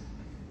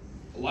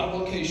lot of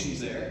locations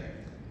there,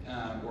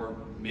 or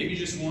maybe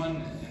just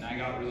one, and I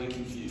got really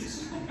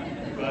confused.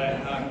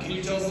 But can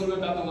you tell us a little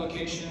bit about the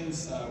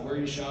locations, where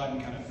you shot,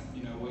 and kind of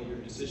what your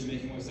decision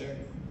making was there?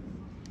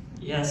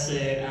 Yeah, so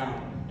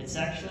it's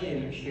actually a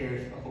mixture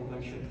of a whole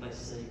bunch of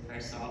places that you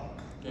probably saw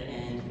that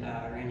end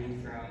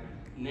ranging from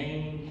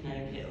Maine,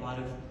 Connecticut, a lot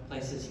of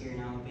places here in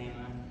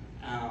Alabama.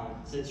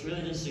 So it's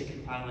really just a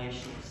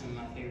compilation of some of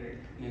my favorite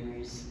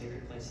memories,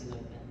 favorite places I've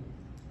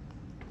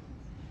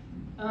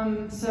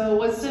been. So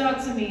what stood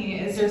out to me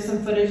is there's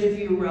some footage of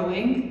you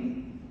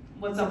rowing.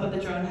 What's up with the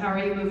drone? How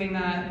are you moving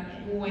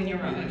that when you're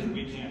rowing?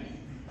 We can't.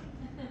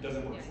 It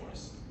doesn't work for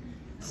us.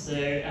 So,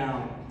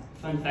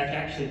 fun fact, I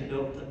actually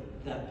built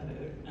that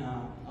boat.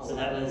 So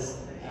that was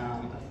a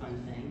fun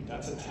thing.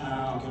 That's a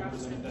talent. You could have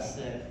presented that.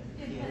 So,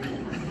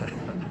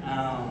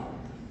 yeah.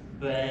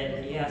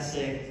 But yeah, so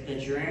the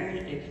drone,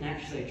 it can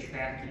actually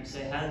track you. So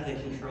I had the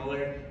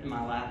controller in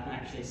my lap and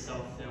actually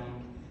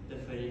self-filmed the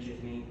footage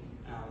of me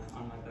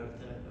on my boat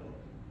that I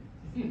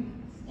built.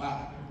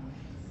 Wow.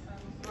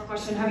 More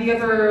question, have you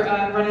ever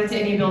run into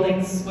any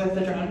buildings with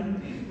the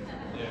drone?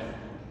 Yeah.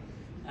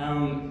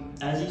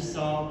 As you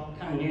saw,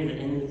 kind of near the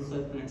end of the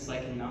clip, when it's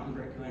like a mountain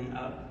brick going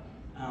up,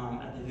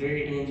 at the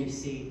very end you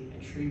see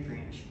a tree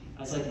branch.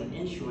 I was like an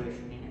inch away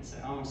from it, so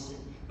I almost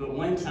didn't. But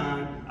one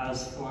time I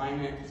was flying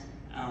it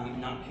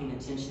and not paying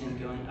attention and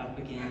going up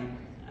again,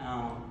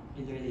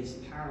 and there are these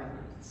power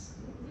lines.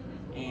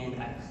 And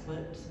I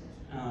clipped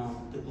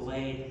the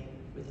blade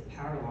with the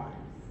power line.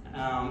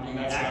 And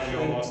that's it how actually you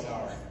all lost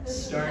power.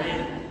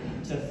 started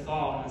to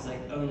fall, and I was like,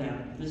 oh no.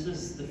 This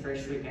was the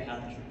first week I had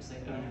the drone. I was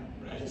like, oh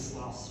no, I just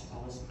lost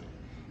all this money.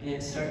 And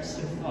it starts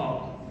to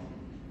fall,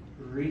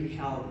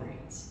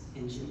 recalibrates,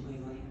 and gently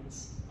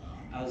lands.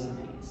 I was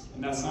amazed.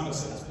 And that's not a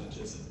sales pitch,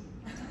 is it?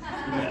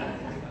 No.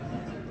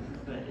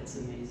 But it's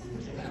amazing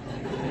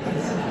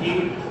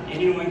technology.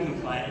 Anyone can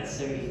fly it. It's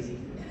so easy.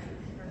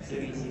 So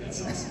easy.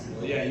 That's awesome.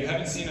 Well, yeah, you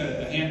haven't seen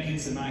a hand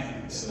piece in my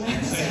hand, so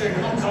don't say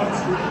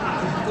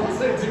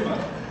too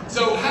much.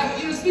 So,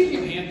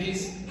 speaking of hand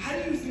piece, how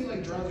do you feel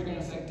like drones are going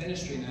to affect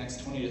dentistry in the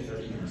next 20 to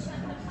 30 years?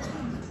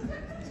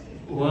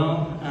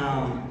 Well,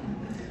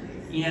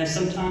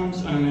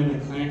 sometimes when I'm in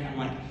the clinic, I'm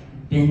like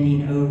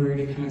bending over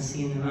to kind of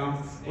see in the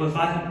mouth. Well, if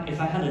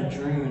I had a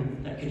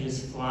drone that could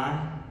just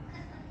fly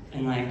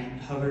and like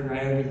hover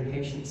right over the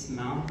patient's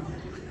mouth,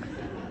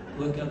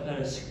 look up at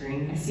a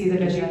screen. I see the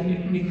vision.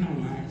 It'd be kind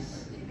of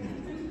nice.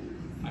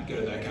 I'd go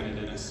to that kind of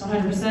dentist.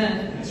 100%.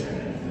 That's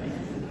right.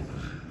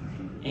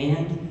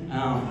 And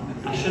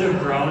I should have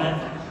brought it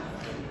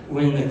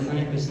when the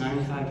clinic was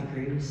 95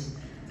 degrees.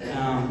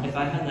 If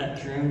I had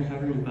that drone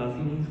hovering above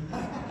me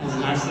as a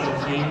nice little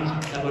fan,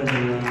 that would have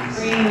been really nice.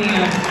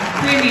 Premium.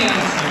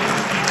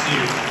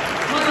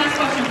 One last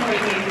question for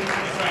you, Heath.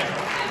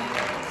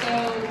 So,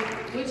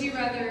 would you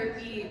rather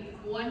eat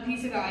one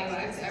piece of value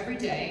eggs every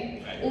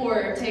day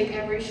or take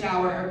every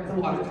shower with a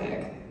water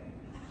pick?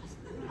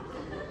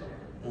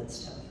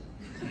 That's tough.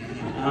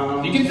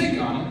 You can think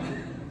on it.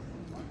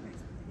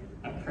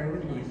 I probably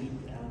wouldn't want to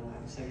eat the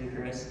wax, that'd be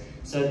gross.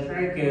 So I'd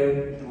probably go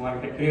the water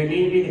pick, but it would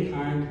need to be the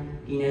kind,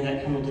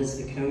 that kind of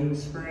does the cone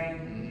spray.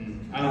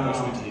 I don't brush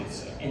my teeth,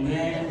 so. And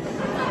then,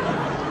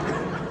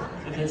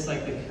 if it's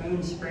like the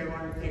cone spray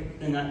water pick,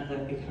 then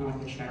that'd be kind of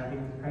like the shower head.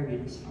 It'd probably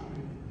be just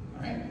fine.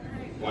 Alright,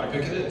 water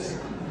pick it is.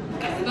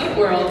 That's the both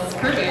worlds.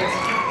 Perfect.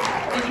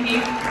 Thank you,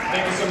 Heath.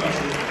 Thank you so much,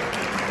 Heath.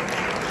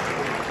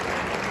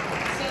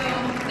 So,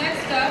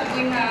 next up,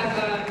 we have,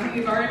 who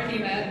we've already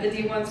met, the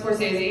D1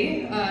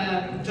 Scorsese,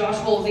 Josh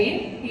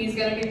Holsey. He's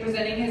going to be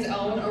presenting his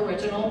own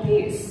original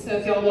piece. So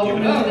if y'all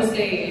welcome him to the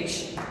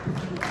stage.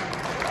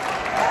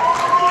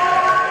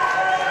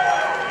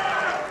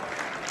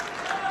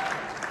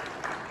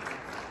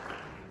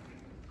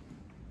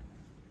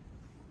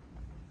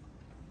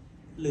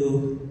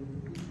 Hello.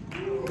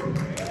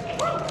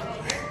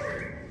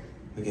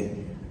 Okay.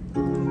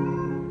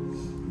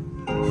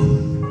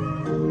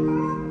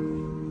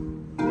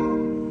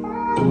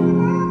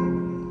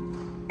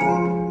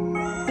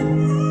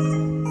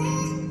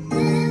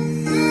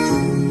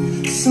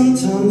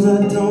 Sometimes I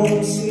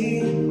don't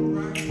see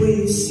what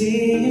you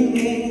see in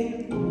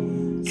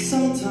me.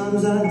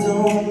 Sometimes I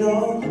don't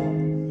know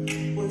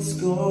what's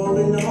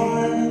going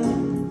on.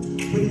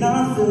 When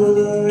I feel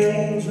the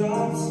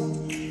raindrops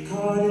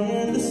caught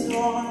in the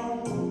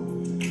storm,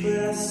 but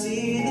I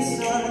see the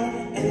sun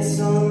and it's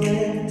all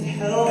meant to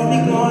help me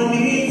go. I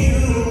need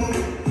you,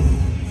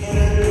 and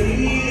I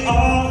need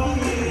all of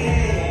you.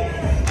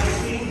 Watch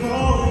me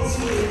grow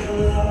into your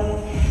love,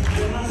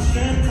 where my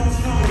strength comes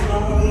from my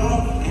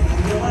love.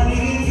 I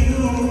need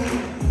you,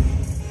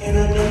 and I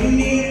know you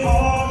need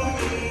all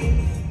of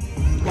me.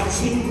 Watch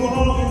me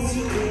grow into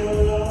your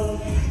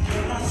love,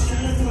 and my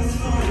strength comes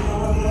from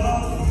my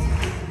love.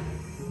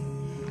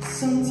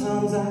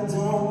 Sometimes I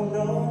don't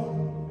know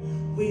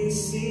where you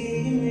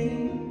see me.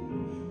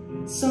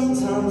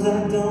 Sometimes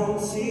I don't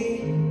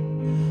see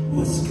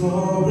what's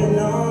going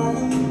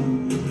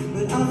on.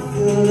 But I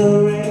feel the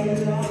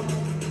raindrop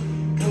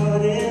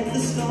caught in the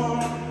storm,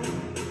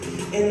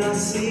 and I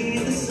see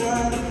the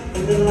sun,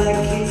 and the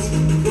light keeps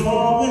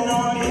going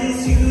on.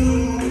 It's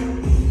you,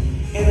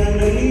 and I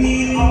know you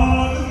need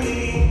all of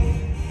me.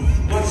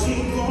 Watch me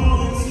go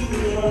into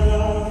your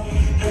love,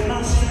 and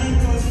my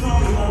strength comes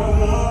from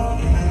above.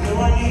 I know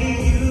I need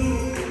you,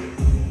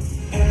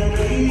 and I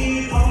know you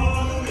need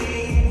all of me.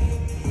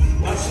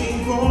 Watch me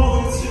go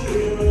into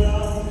your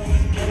love,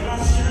 and my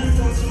strength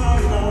comes from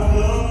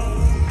above.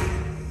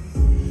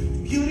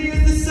 Beauty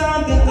is the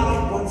sound that I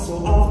once so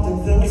often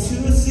failed to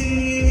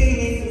see.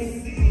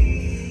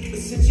 But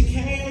since you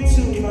came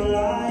into my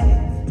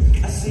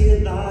life, I see a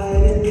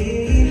light in me.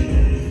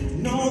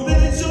 No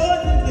better joy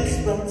than this,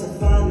 but to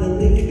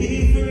finally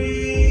be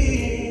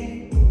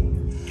free.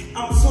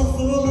 I'm so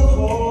full of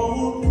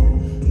hope,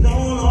 no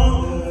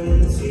longer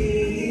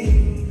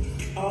empty.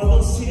 All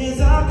those tears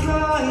I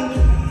cried,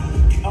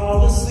 all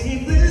the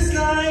sleepless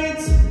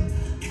nights,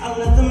 I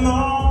let them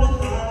all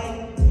behind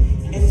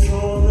and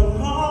told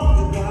them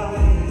all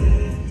goodbye.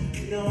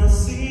 Now I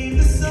see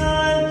the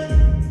sun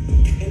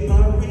in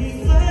my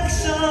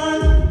reflection,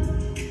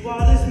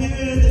 waters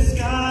mirror the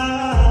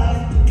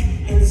sky,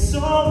 and so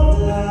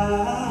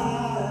alive,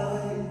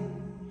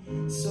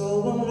 so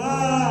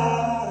alive.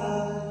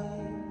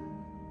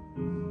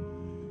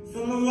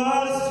 From the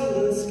waters to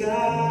the sky,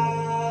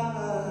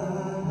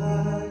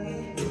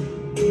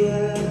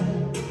 yeah,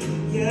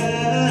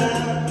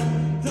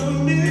 yeah. The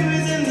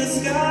mirrors in the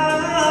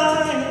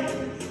sky,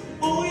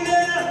 oh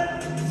yeah,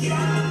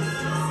 yeah.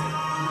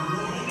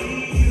 I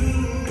need you,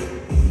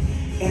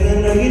 and I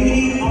know you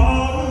need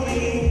all of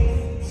me.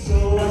 So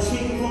watch me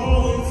grow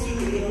into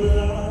your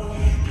love,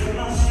 and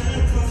my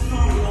strength comes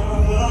from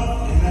above.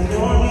 And I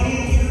know I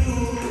need you,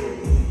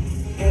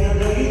 and I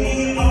know you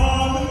need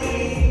all of me.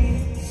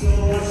 So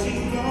watch me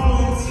grow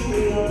into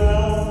your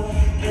love,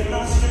 and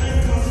my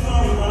strength comes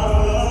from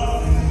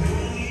above.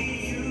 I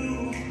need you,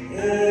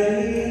 yeah.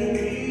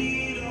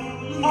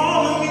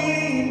 All of me,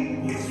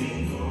 watch me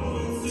grow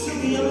into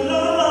your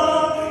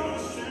love, and my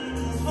strength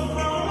comes from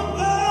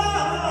above.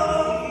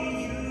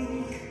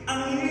 I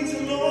need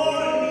you,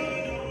 Lord.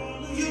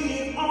 You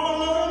need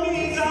all of me,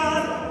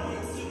 God.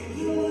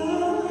 Your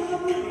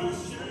love, and my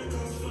strength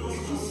comes from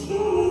just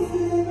you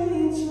within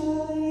each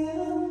other.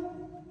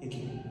 Thank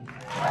you.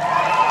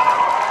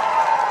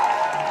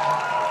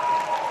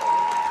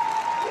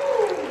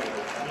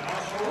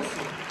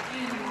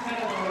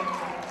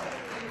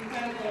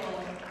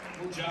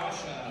 Well, Josh,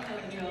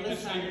 we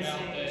just figured out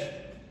that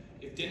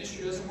if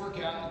dentistry doesn't work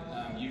out,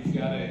 you've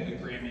got a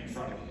Grammy in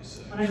front of you.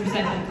 So.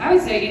 100%. I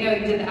would say, you know,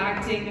 you did the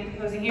acting and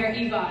composing here.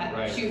 You got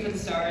Right. Shoot for the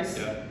Stars.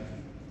 Yeah.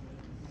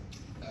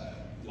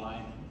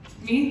 Line.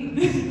 Me?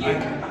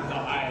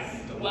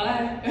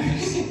 What?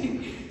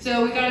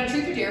 So we got a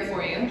truth or dare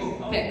for you.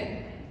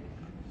 Pick.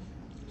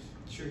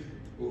 Truth.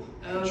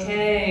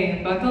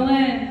 Okay, buckle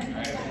in.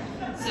 Alright.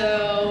 So,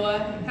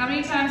 how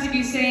many times have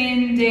you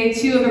seen day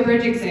 2 of a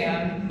bridge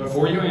exam?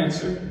 Before you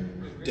answer,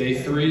 day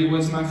 3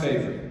 was my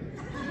favorite.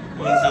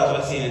 How many times have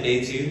I seen a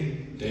day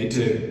 2? Day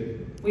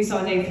 2. We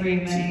saw day 3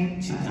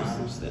 many Two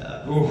times.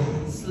 Ooh.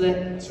 Slit.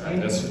 That's right.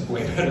 That's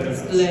way better than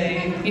us.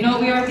 Slay. You know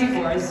what we are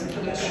D4s?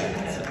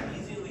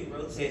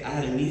 I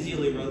had a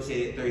mesially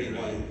rotated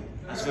 31.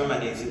 I swear my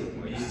day 2 looked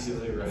more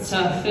easily rotated. It's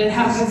tough. It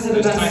happens to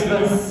the best of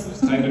us.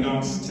 Those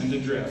typodonts tend to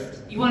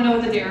drift. You want to know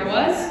what the dare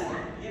was?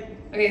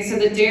 Okay, so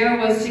the dare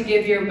was to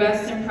give your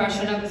best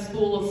impression of a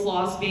spool of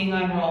floss being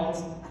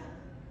unrolled.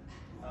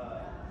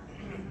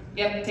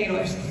 Yep, take it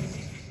away.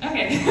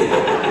 Okay.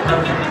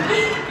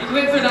 You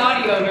went for the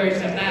audio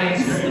version.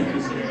 Nice.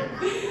 That's great.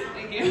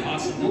 Thank you.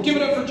 Awesome. We'll give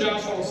it up for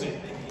Josh Holsey.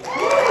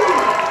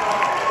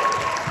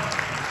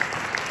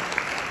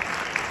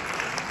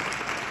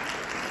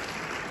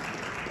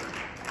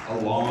 A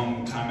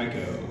long time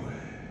ago,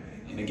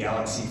 in a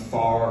galaxy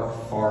far,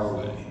 far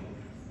away,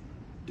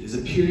 is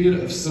a period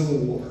of civil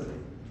war.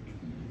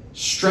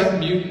 Strep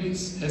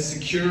mutants has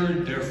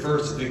secured their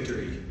first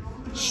victory,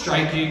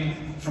 striking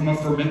from a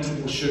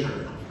fermentable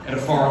sugar at a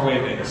faraway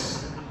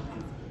base.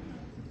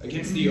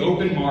 Against the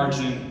open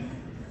margin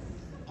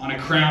on a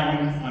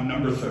crown on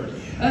number 30.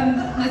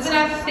 That's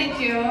enough, thank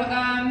you.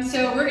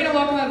 So we're gonna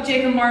welcome up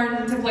Jacob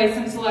Martin to play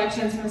some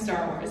selections from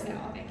Star Wars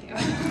now, thank you.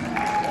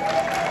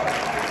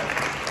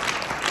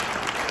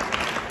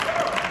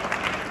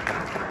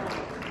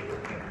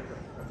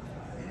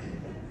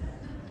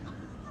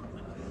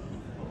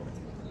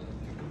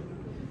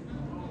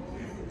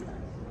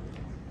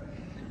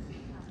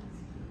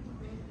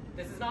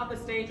 This is not the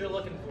stage you're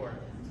looking for.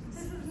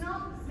 This is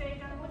not the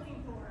stage I'm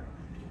looking for.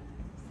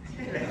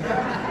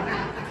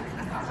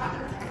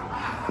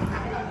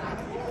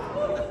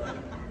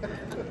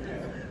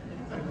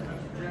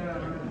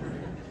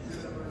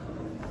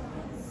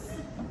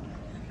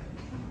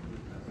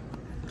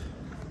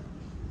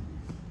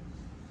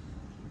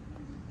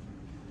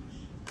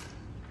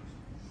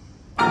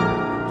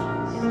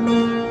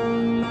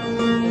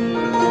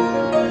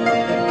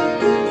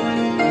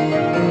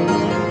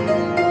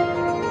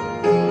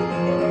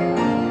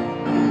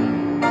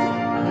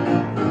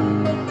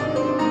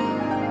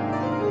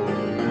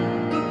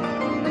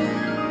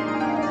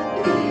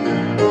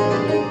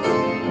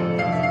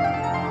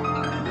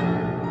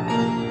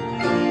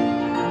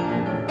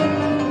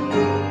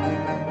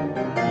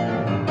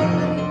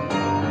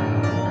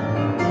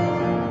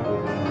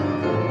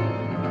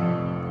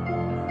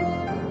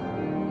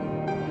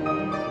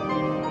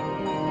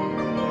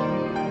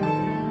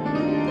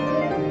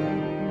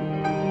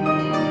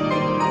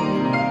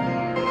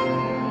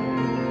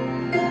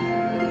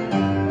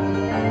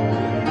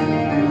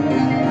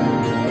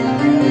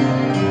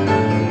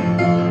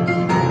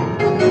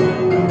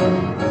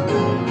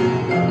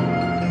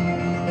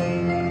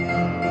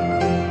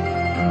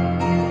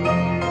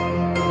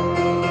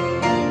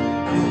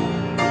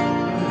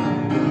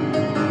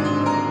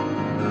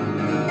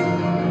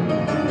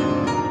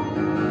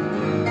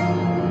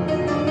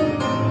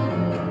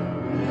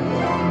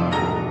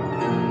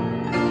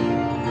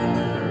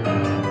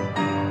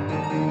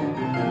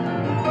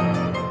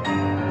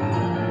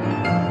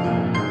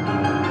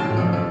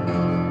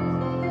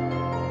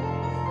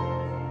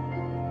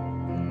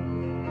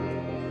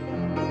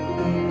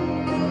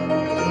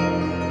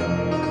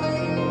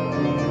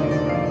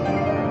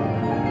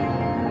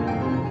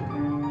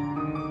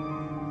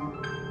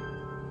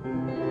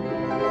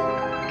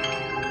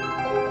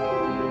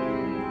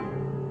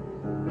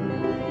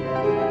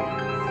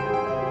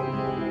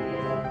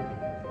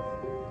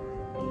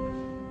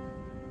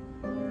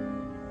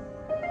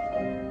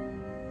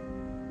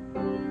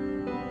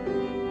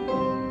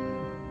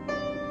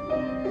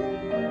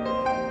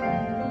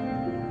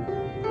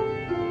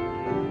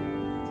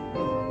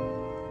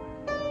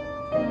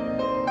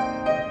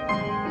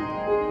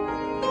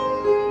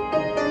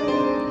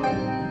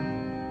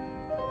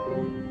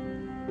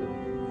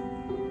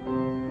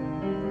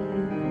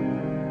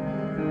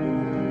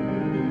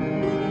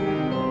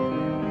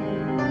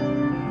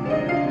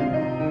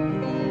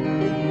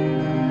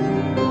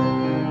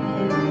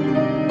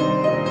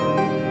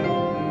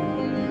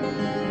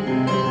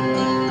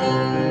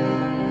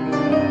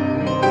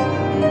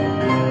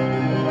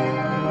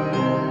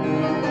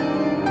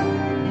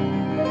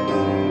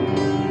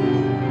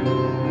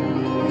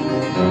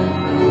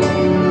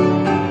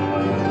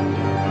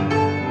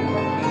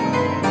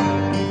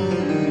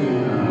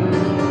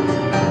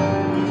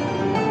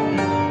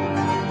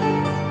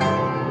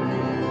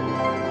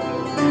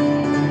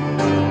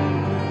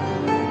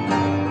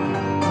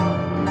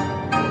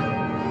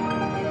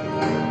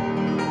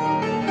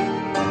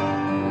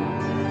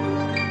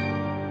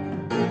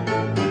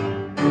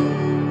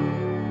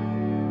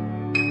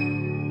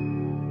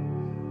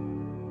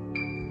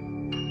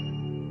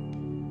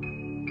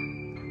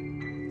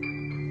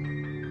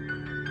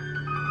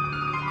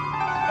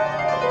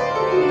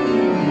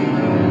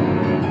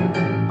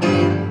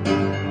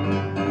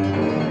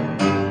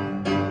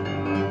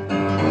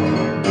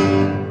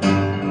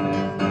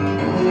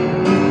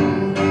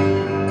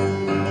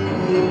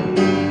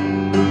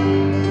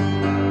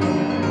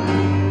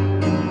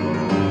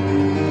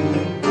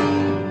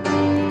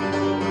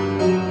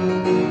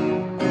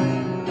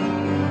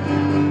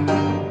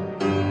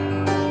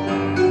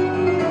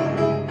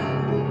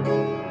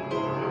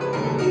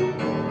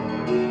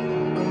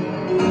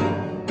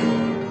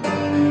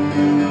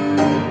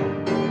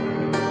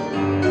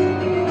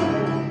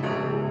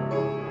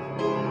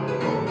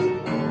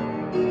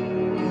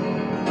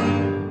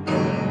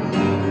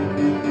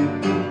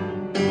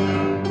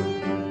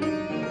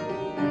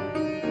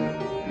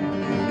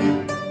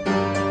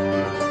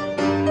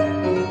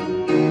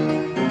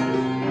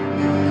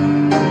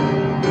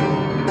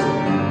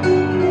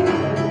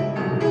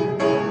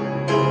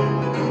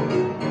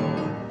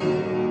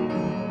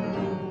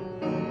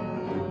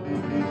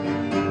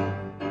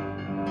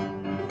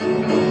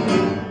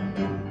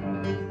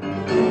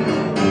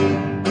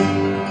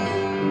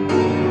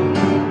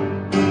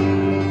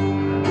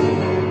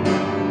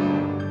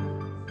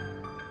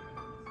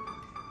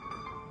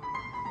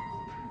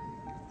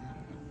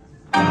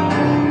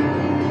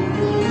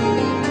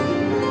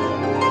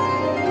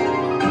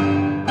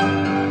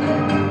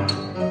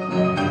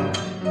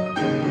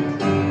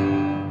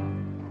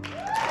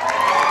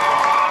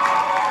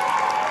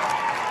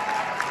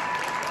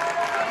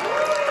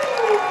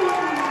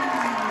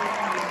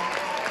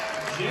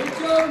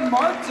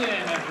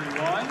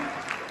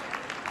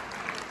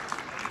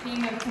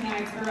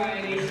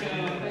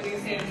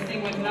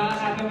 would not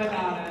happen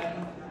without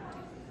him.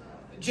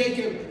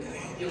 Jacob,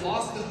 you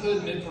lost the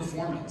hood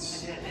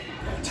mid-performance.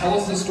 Tell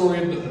us the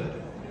story of the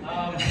hood.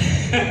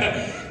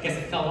 Guess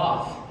it fell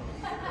off.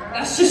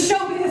 That's just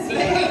showbiz.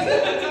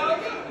 That's how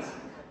it goes.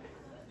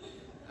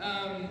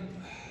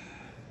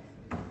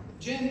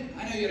 Jen,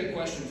 I know you had a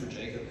question for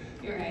Jacob.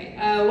 You're right.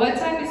 What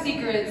type of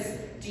secrets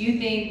do you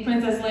think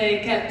Princess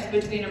Leia kept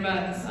between her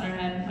buttons on her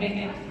head? What do you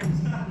think?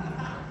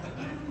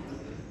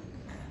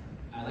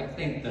 I like to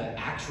think the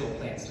actual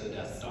plans to the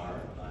Death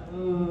Star, but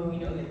we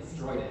know they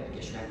destroyed it. I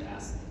guess you'd have to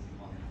ask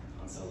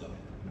on Solo.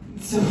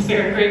 So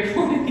fair, great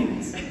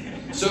point.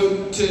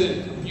 So,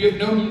 you have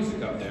no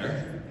music up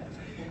there.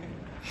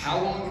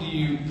 How long do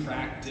you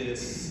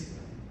practice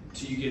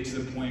till you get to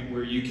the point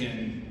where you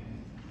can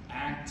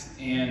act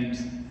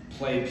and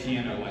play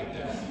piano like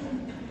that?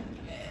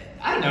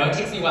 I don't know, it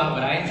takes me a while,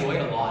 but I enjoy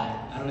it a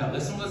lot. I don't know,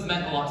 this one was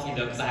meant a lot to me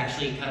though, because I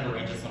actually kind of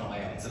arranged this one on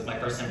my own, so it's my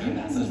first time doing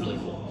that, so it's really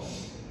cool.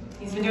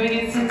 He's been doing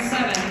it since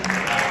 7.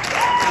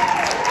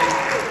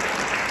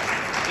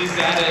 Is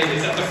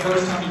that the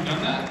first time you've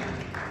done that?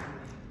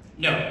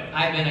 No,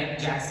 I've been a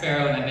Jack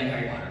Sparrow and I've been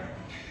Harry Potter.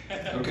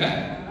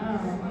 Okay.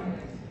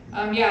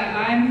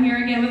 Yeah, I'm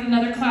here again with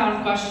another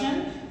clown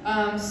question.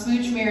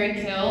 Smooch, marry,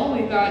 kill.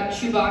 We've got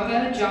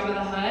Chewbacca, Jabba the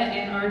Hutt,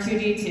 and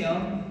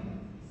R2-D2.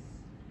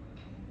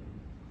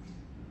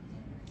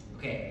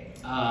 Okay,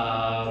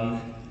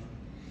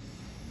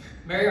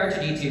 marry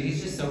R2-D2,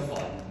 he's just so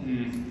fun.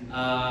 I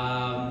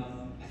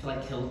feel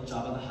like kill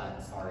Jabba the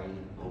Hutt, sorry,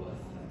 both.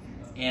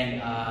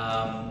 And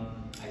I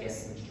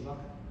guess Smooch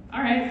Chewbacca.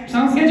 Alright,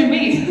 sounds good to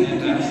me.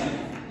 Fantastic.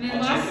 And then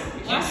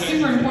last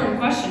super important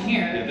question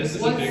here. Yeah, this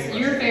is What's a big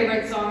question. your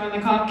favorite song on the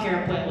Comp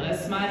Care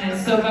playlist? Mine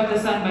is Soak Up the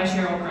Sun by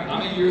Sheryl Crow.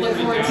 I'm a year Look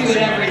forward to 3000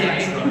 it every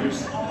day.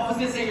 Oh, I was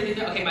gonna say year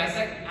 3000. Okay, my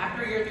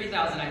after year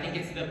 3000, I think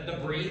it's the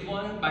Breathe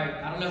one by,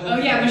 I don't know who. Oh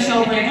yeah,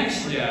 Michelle Branch.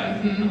 Yeah.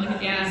 Mm-hmm. I'm like,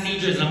 yeah.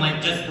 Procedures, and I'm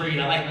like, just breathe.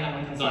 I like when that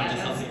one comes on. Yeah, It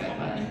just that's helps a me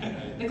good feel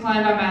one.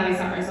 Decline by Miley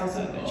Cyrus,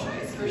 also a good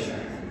choice, for sure.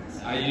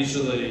 I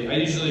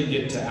usually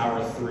get to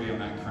hour 3 on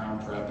that crown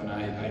prep, and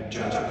I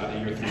judge it by the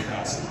year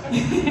 3000.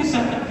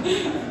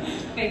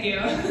 Thank you.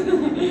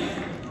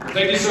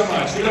 Thank you so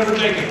much. Give it up for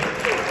Jacob.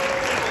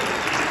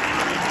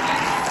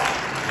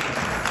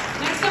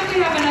 Next up, we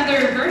have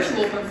another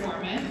virtual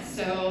performance.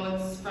 So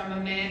it's from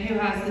a man who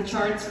has the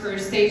charts for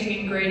staging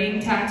and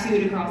grading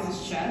tattooed across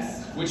his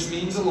chest. Which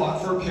means a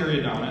lot for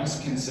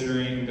periodontists,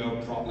 considering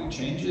they'll probably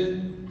change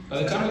it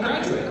by the time we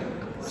graduate.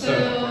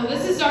 So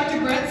this is Dr.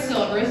 Brett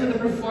Silvers with a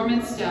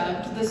performance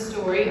dubbed The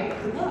Story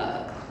of the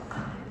Love.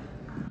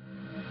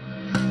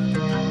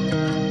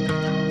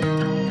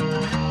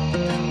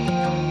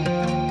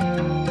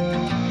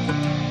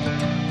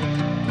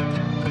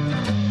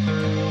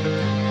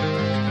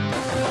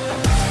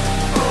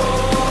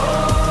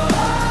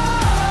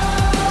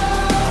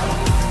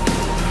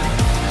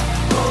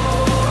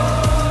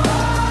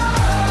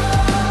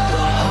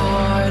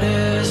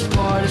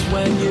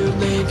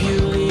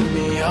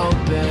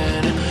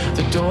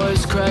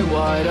 Crack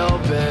wide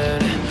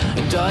open,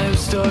 and I am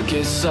stuck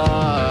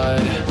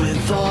inside.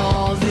 With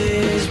all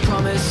these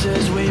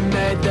promises we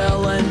made,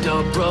 they'll end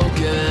up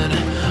broken.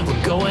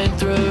 We're going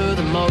through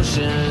the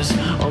motions,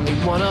 only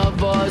one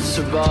of us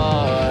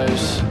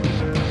survives.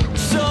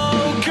 So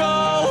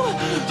go,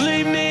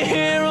 leave me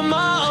here on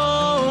my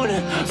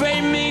own,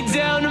 break me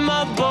down to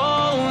my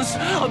bones.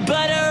 I'm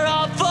better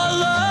off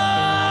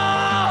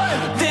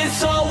alone.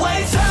 This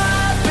always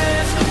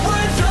happens,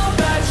 we're told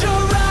that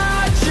you're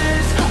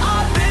righteous.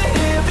 I've been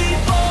here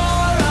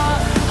before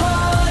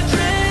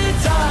 100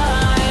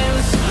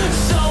 times.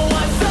 So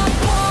what's the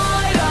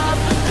point of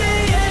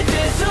being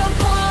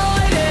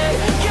disappointed?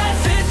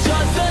 Guess it's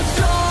just the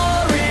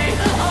story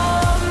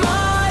of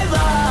my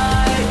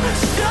life.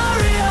 So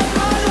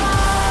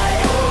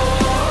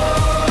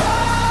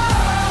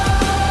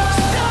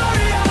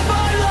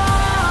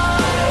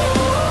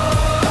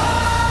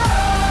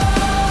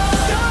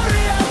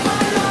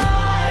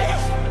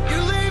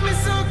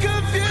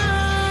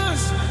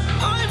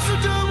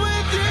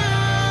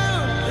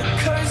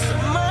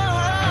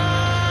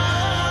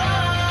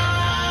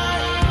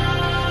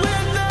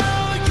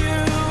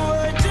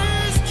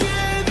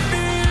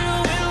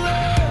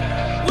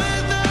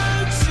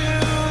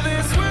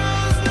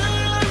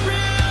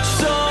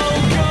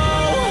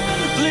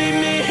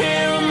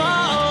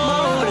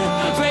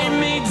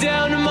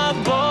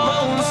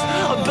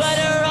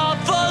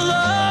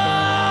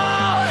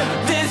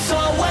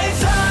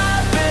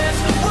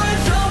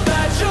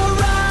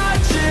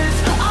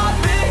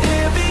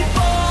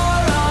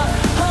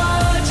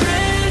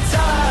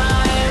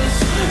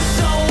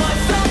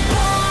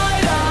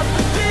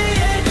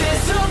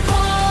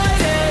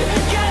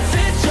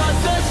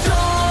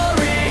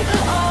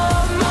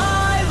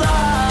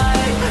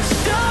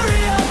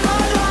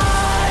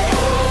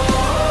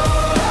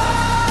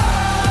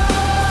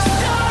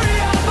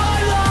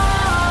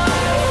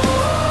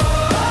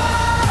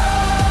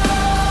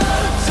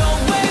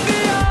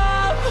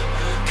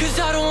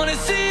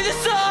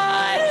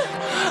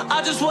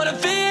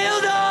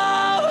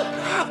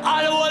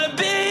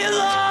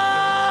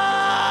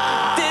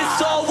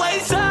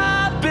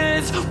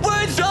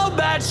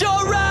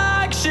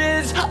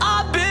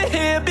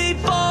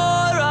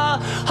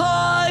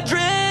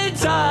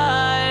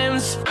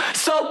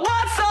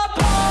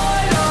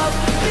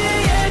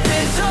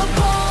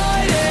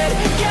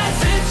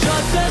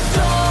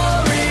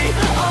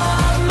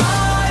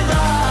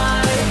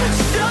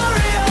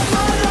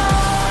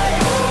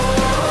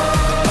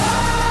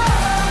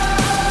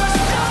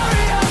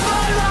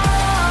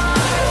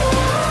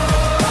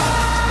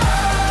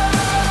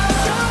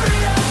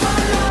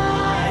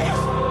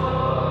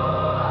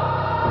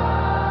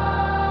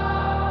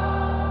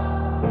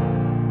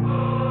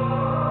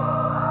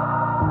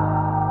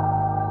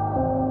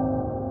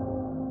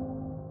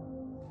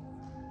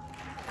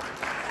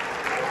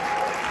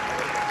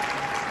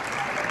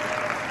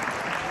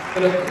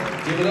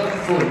Give it up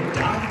for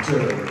Dr.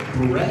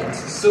 Brett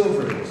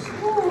Silvers.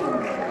 Come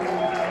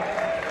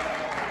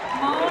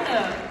on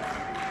up.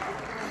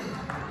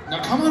 Now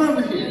come on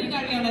over here. You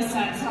gotta be on this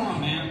side. Come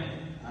on, man.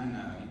 I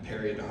know, you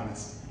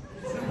periodontal.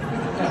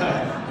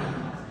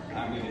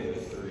 I'm gonna hit a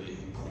 3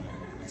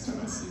 next time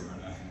I see you,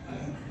 aren't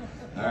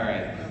I? All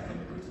right.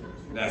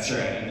 That's right,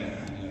 I know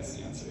that's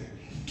the answer.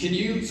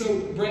 So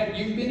Brett,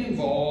 you've been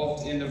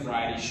involved in the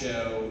variety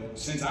show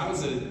since I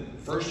was a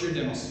first-year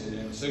dental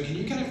student. So can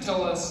you kind of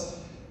tell us,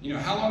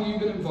 how long you've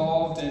been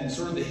involved and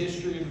sort of the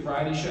history of the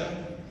variety show?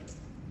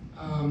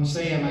 My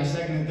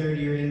second and third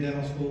year in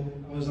dental school,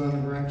 I was on the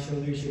variety show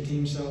leadership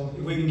team. So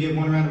if we can get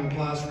one round of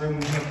applause for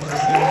everyone who helped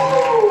us.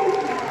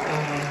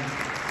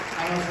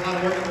 I know it's a lot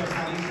of work, but it's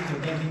not easy. So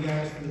thank you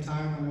guys for the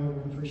time. I know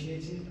everyone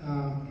appreciates it.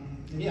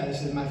 And yeah,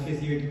 this is my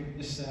 5th year.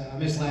 I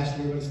missed last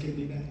year, but it's good to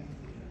be back.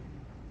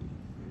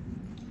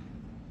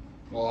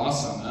 Well,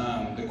 awesome.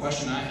 The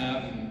question I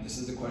have, and this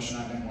is the question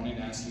I've been wanting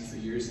to ask you for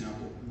years now,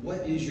 but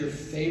what is your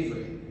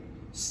favorite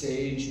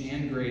stage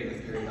and grade of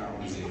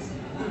periodontal disease?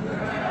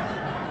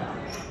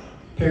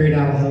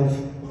 Periodontal health.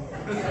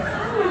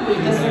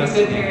 That's what a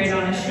good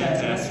periodontist should.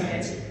 That's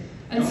right.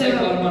 And Don't make a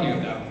lot of money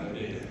with that one, though,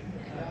 do you?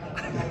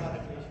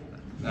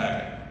 All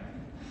right.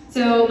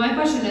 So my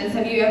question is,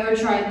 have you ever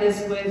tried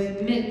this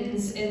with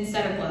mittens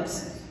instead of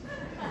gloves?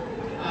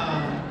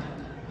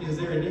 Is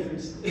there a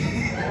difference?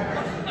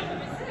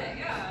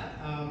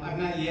 I've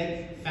not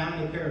yet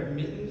found a pair of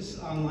mittens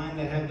online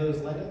that have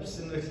those let-ups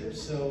and those tips,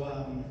 so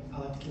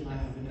I'll have to keep my eye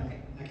on it.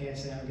 I can't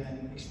say I've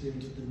gotten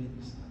experience with the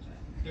mittens.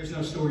 There's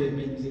no story of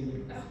mittens either.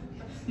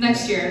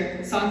 Next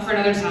year, song for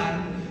another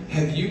time.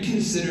 Have you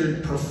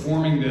considered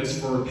performing this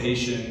for a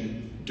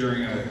patient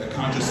during a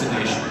conscious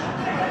sedation?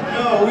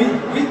 No,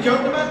 we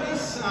joked about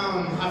this.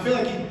 I feel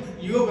like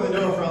you open the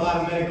door for a lot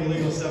of medical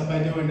legal stuff by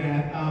doing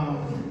that.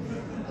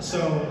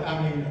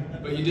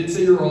 But you did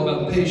say you were all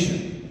about the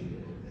patient.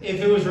 If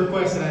it was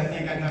requested, I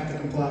think I'd have to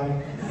comply.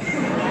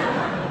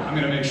 I'm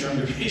going to make sure I'm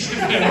your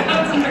patient.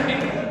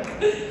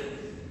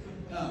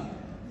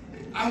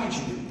 I want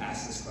you to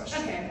ask this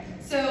question. Okay,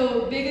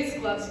 so biggest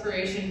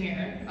glovespiration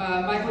here,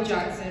 Michael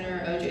Jackson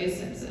or O.J.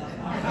 Simpson?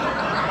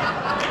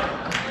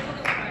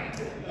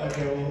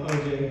 Okay, well,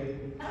 O.J.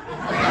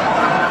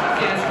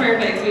 Yes,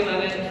 perfect, we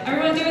love it.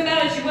 Everyone do with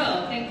that as you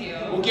will, thank you.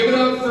 We'll give it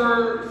up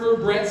for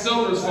Brett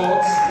Silvers,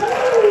 folks.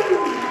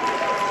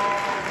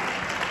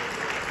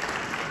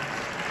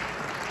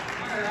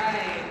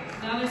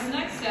 Now this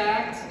next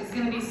act is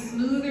going to be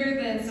smoother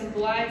than some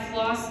glide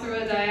floss through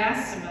a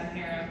diastema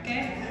here,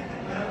 okay?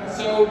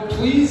 So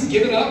please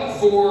give it up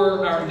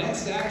for our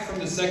next act from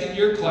the 2nd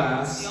year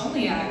class. The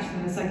only act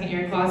from the 2nd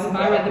year class, if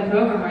I read the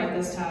program right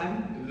this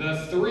time.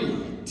 The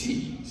 3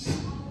 T's.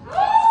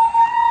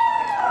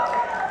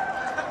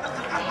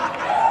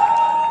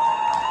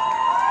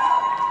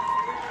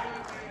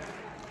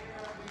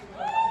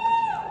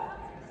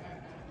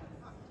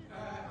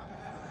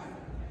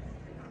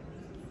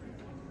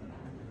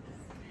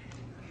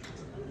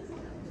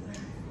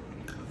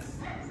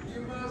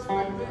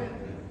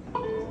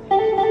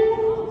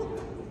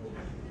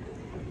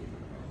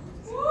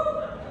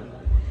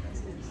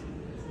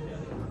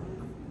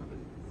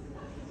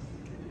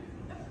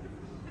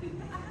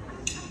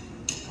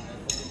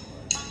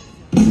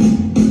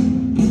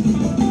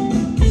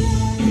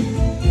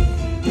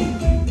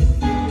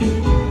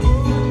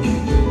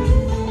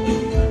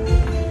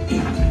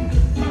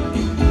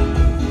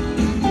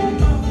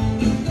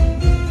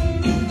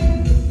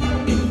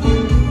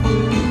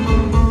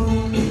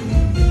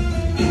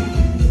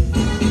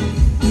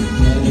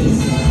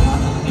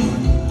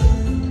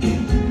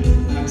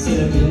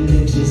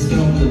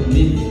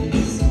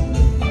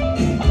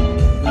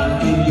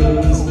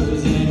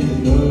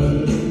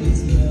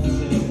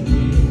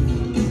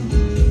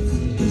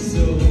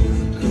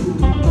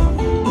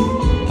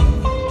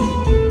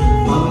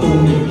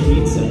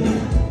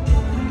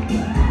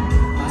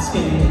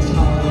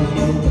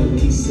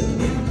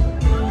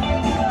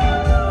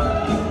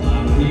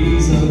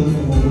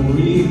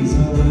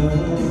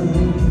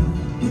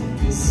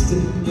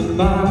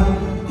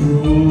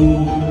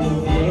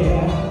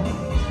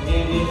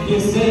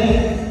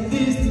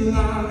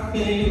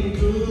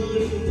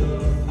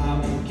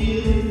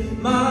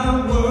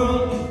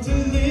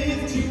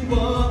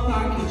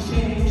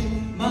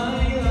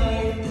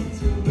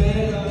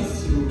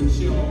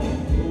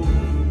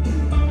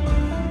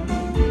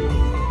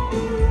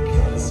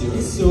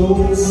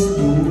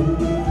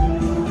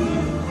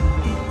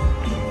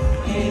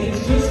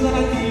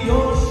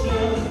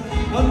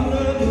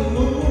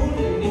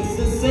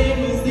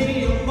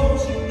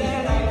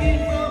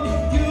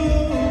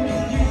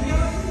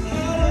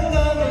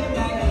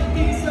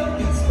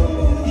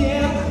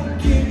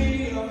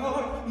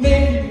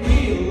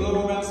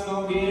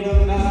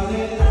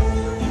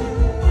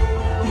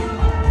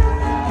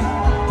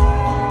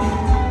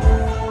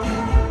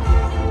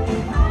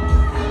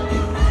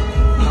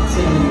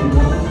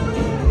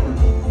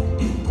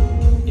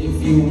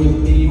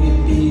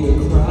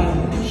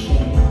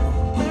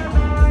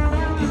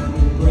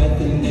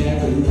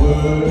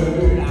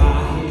 word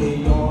I hear.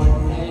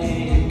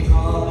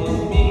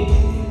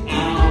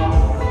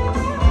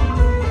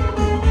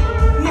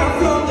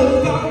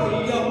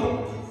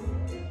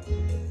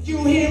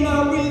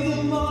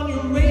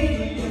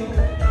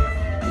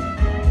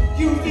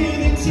 You feel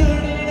the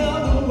turning of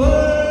the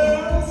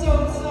world, so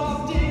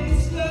soft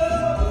and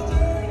slow,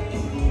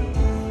 turning you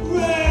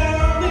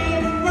round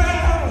and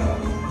round.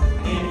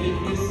 And if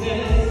you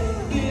say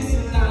this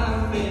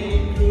life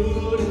ain't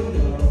good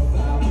enough, I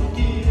will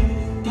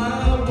give my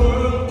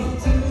world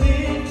to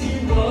lift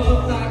you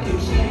up. I can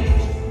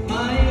change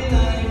my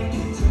life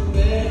to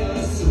better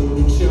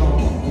suit your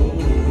mood.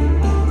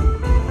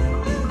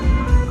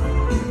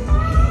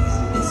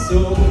 So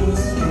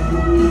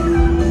smooth.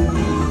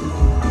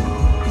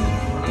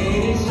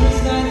 And it's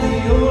just like the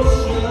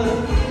ocean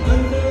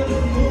under the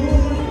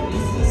moon.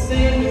 It's the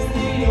same as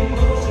the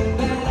emotion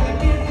that I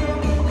get from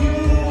you.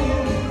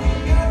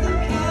 You got the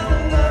kind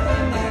of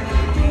loving that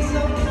can be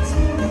so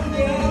smooth,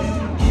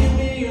 yeah. Give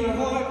me your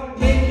heart,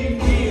 make you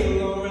feel,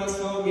 or else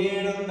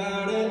forget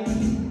about it.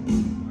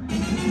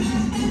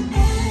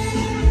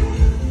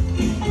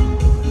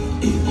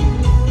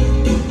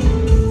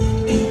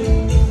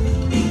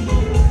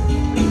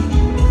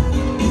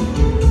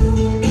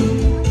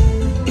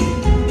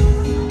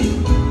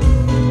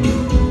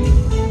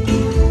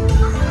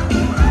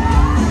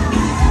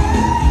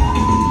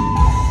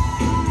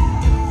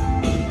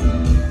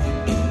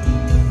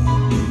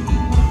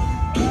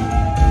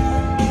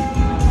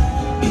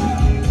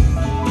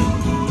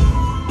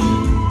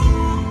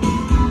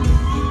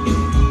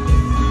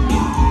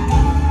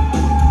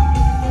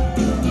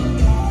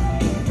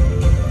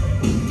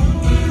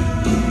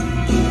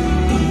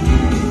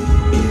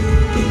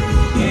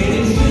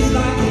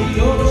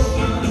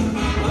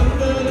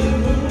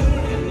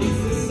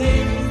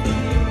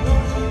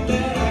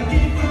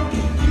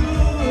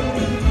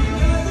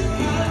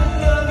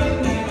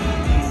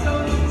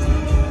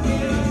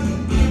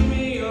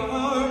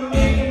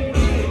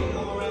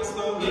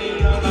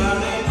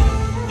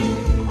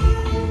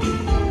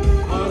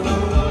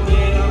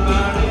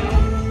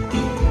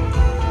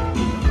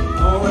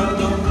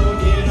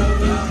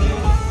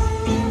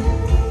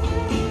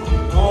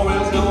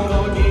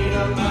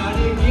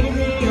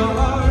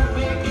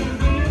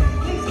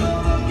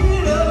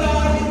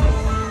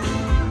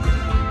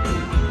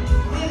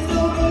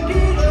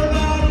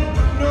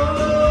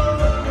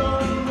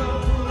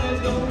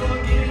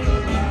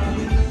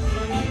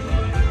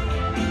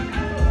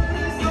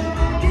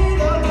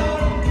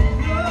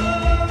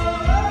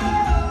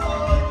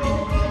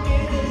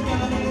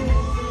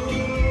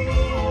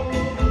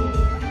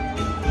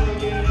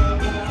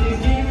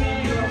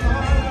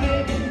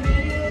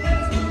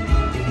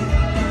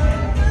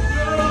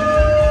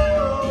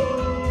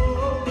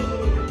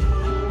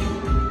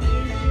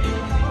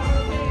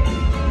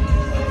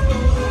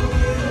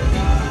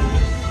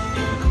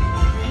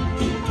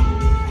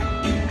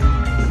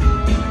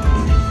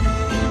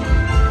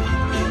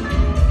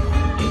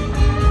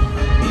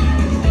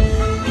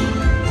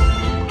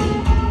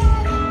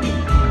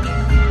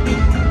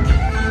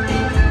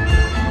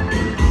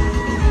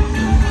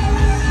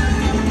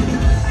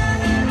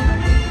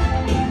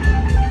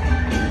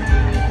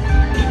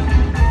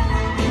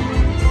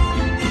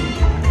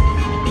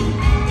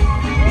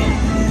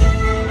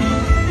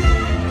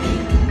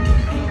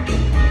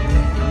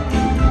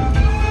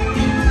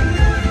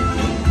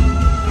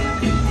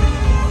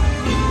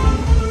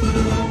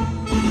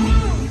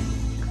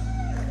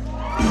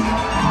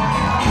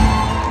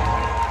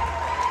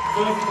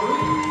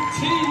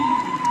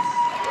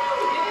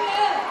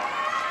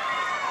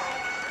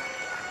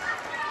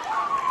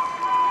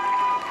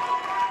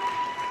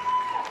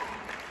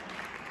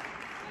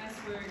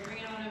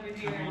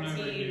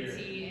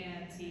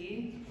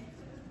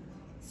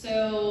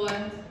 So,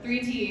 3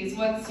 T's,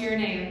 what's your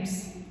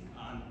names?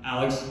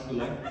 Alex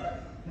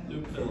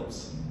Luke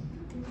Phillips.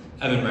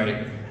 Evan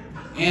Wright.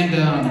 And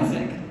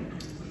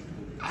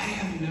I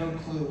have no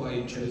clue why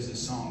you chose this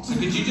song. So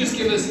could you just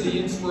give us the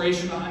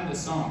inspiration behind the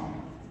song?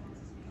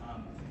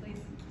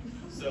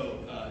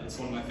 It's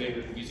one of my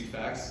favorite music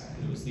facts.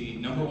 It was the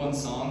 #1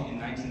 song in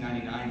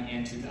 1999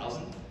 and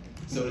 2000.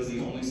 So it is the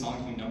only song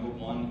to be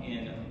 #1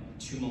 in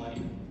 2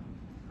 millennia.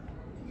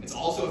 It's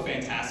also a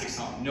fantastic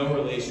song, no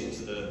relation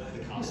to the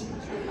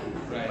costumes.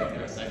 Right, the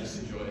rest I just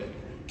enjoy it.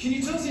 Can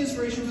you tell us the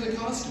inspiration for the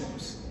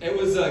costumes? It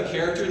was a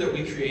character that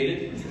we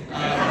created.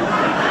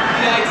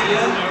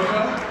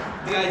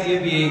 The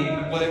idea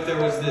being, what if there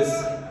was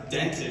this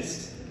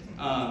dentist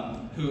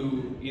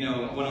who,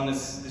 went on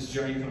this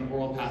journey from a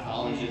oral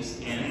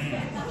pathologist, and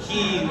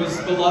he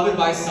was beloved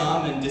by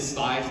some and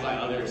despised by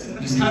others, and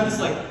just kind of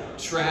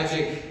this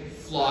tragic,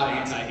 flawed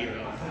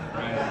anti-hero,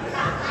 right?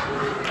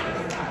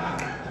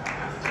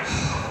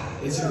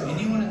 Is there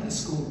anyone at the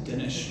school of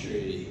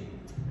dentistry?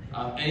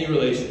 Any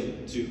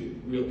relation to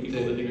real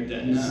people living or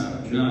dentists?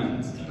 No,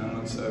 none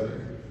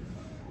whatsoever.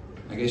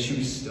 I guess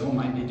you still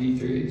might be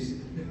D3s.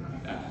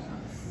 Yeah,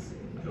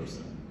 I hope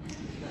so.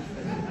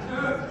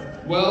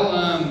 Well,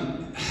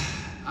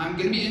 I'm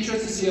going to be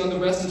interested to see how the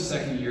rest of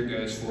second year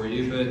goes for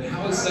you, but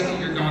how has second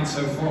year gone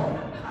so far?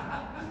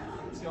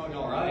 It's going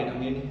all right. I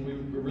mean,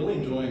 we're really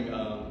enjoying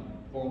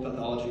oral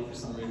pathology for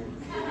some reason.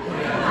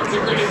 Yeah,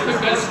 it's the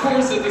best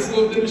course at the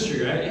School of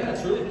Dentistry, right? Yeah,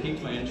 it's really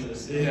piqued my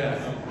interest. Yeah,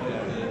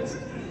 it is.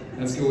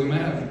 That's good. We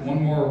might have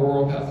one more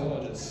oral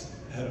pathologist.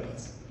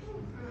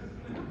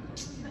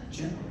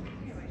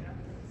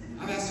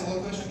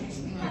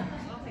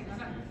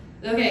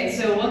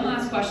 so one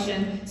last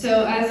question.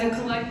 So as a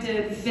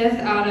collective 5th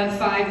out of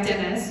 5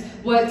 dentists,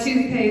 what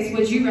toothpaste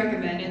would you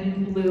recommend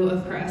in lieu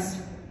of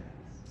Crest?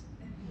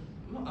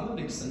 I'm a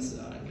big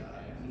Sensodyne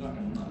guy. I'm not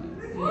gonna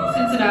lie.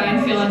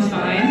 Sensodyne, feeling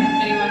fine.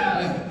 Anyone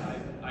else?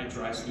 I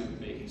dry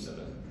scoop baking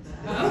soda.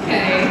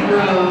 Okay,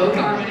 Rogue,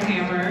 Arm and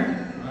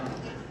Hammer.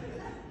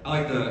 I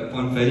like the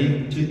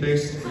Funfetti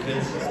toothpaste for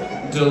kids.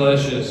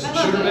 Delicious. I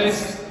love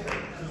Sugar-based?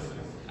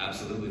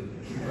 Absolutely.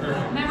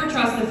 Never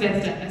trust the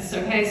 5th dentist,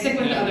 okay? Stick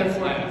with the other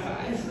 4 out of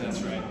 5.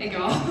 That's right. Thank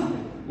y'all.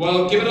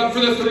 Well, give it up for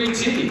the 3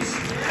 T's.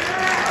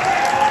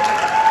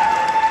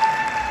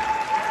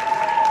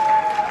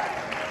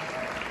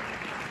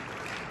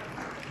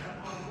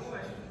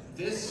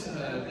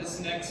 This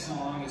next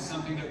song is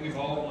something that we've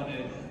all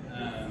wanted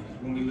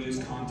when we lose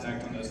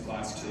contact on those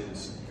class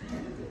 2s.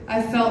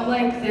 I felt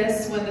like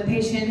this when the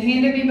patient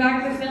handed me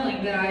back the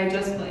filling that I had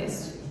just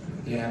placed.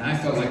 Yeah, and I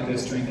felt like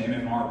this during the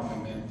MMR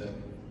appointment that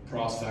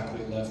Pros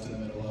faculty left in the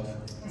middle of.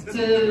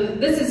 So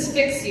this is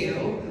Fix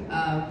You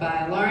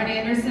by Lauren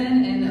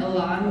Anderson and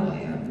Elon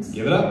Williams.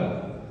 Give it up.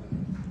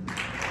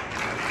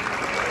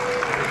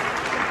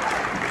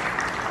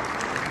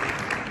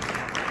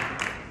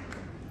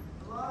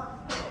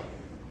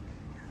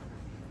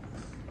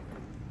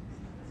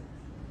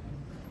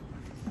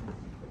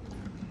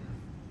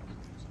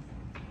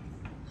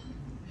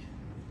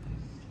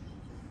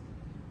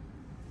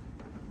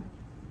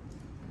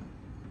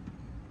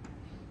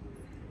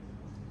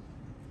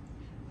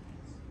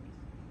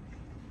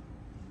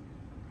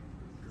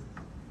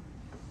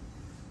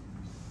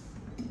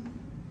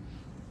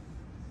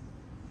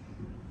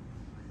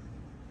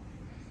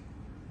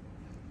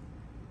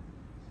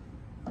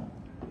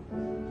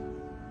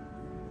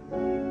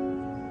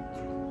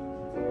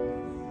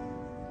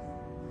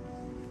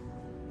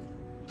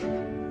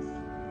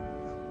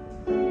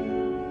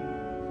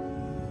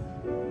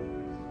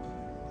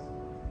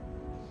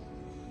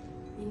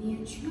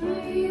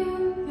 Try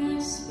your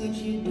best, but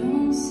you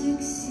don't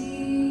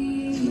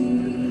succeed.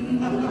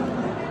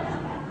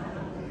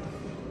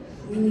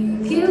 When you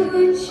get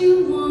what you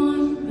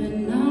want, but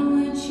not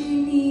what you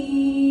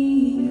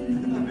need.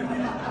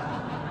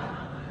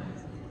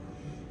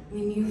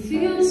 When you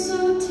feel so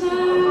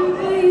tired,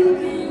 but you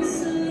can't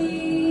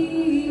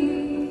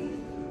sleep.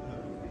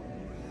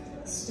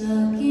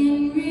 Stuck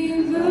in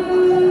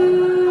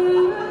reverse.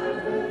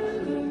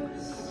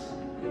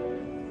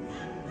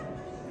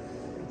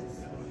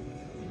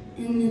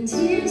 And the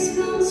tears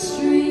come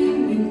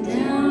streaming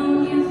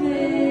down your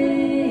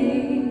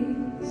face.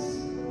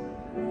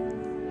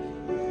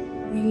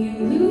 When you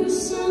lose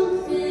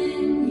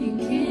something you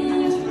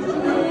can't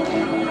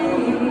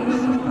replace.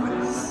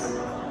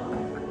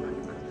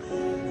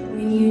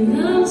 When you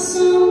love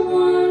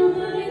someone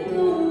but it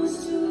goes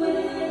to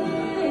waste.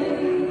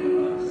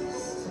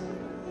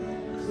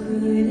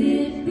 Could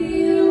it be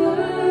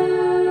worse?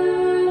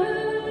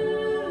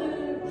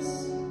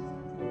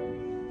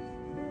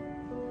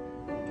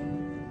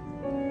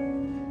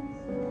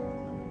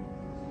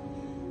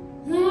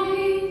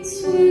 Lights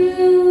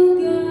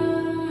will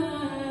guide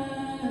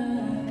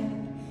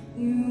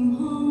you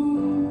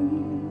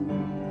home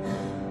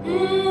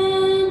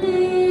and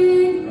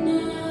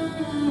ignite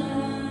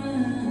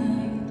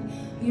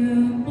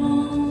your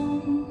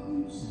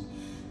bones,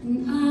 and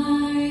I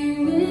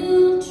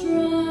will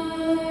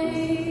try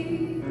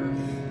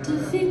to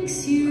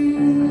fix you.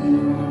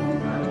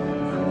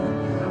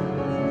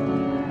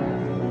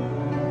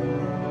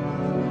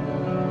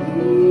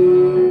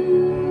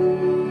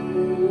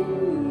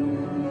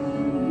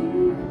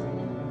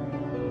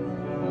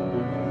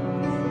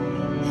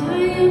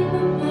 High up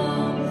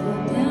above or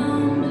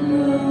down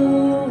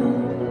below.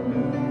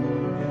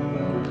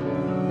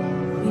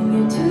 When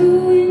you're too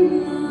in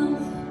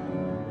love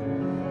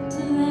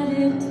to let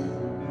it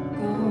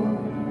go.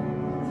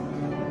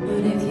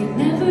 But if you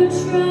never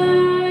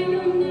try,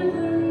 you'll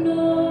never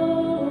know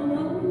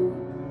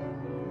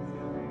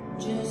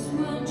just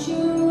what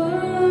you're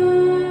worth.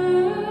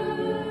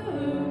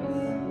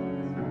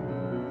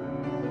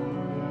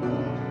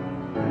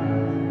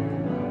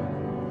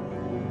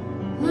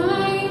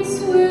 Lights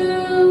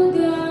will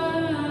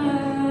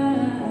guide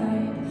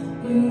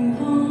you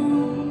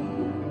home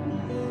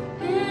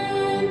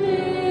and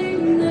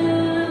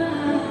ignite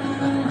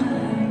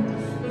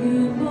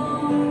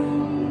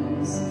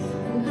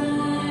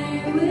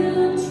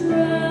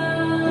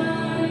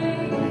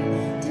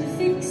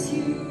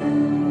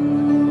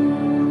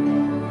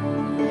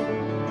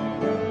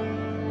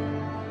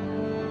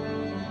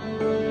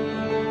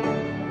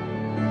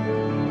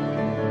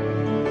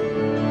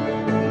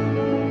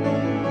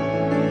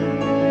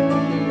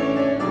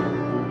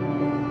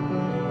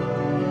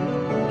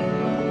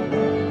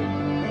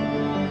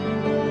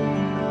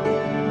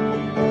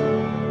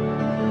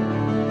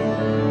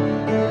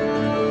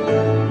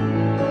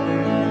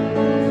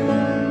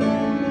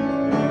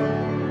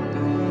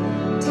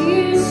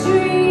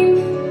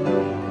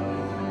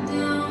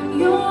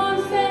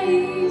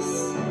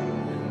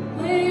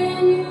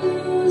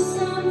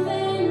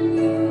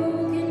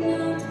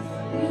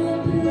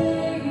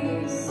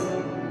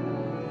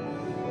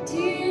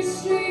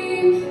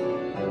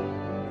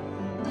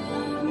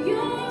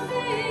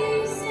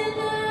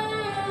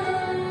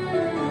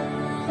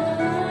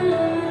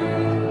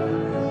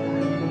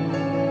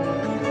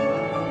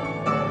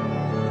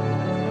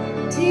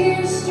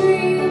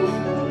stream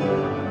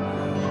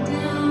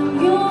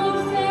down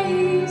your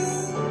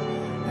face. I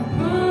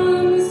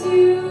promise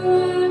you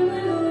I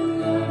will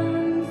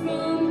learn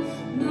from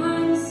my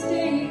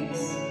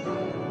mistakes.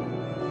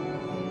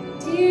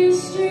 Dear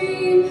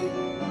stream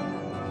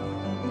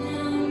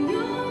down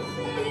your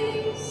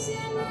face, and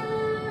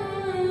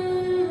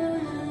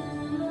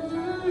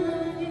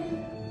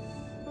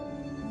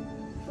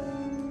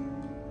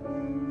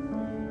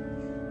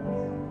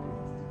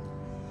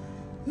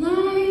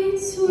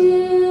lights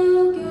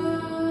will guide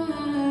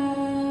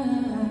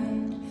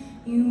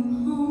you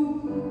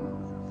home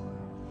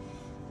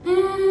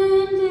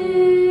and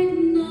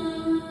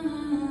ignite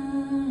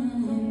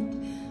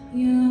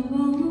your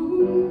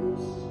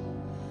bones,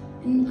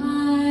 and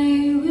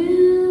I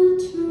will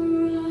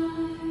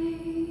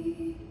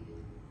try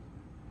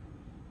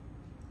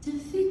to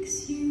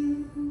fix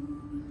you.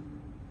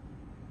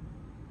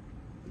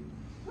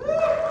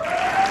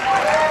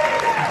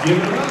 Give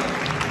it up.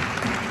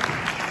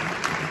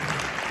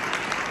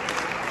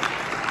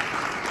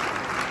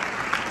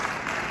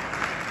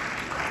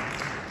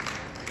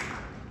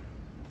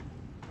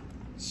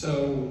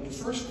 So, the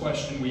first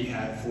question we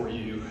had for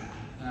you,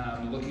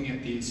 looking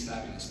at these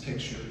fabulous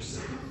pictures,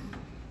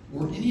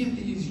 were any of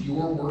these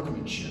your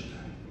workmanship?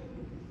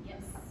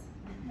 Yes.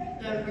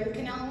 The root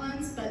canal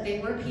ones, but they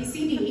were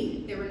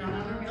PCD. They were not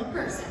on a real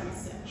person.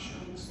 So.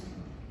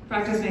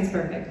 Practice makes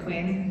perfect,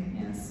 Queen.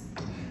 Yes.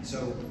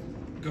 So,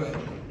 go ahead.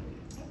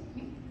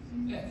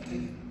 Yeah, take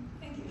it.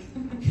 Thank you.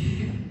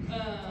 I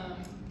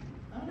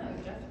don't know,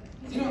 Jeff.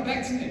 You know,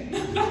 back to me.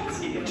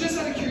 Just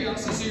out of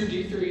curiosity, so your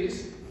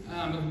D3s,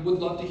 would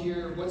love to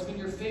hear what's been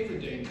your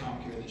favorite day in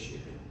comp care this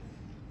year.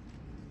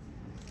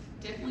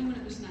 Definitely when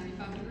it was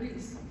 95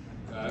 degrees.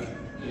 Yeah.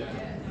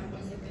 That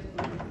was a good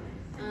one.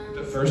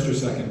 The first or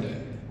second day?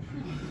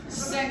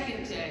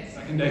 Second day.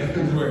 Second day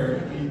was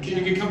where you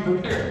could come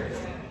prepared.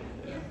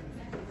 Yeah.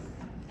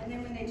 And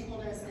then when they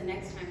told us the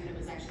next time that it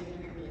was actually going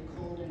to be really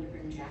cold and to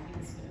bring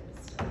jackets, but it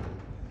was still.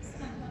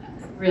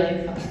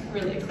 Really fun,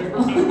 really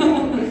cool.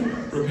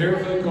 Prepare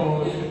for the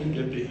cold and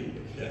get the heat.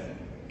 Yeah,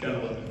 gotta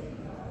love it.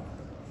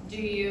 Do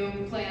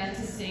you plan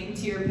to sing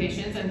to your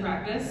patients in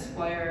practice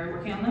while you're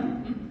working on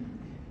them?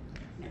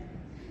 No.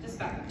 Just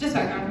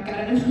background,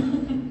 got it.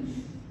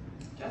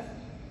 Jeff?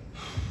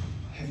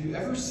 Have you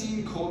ever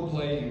seen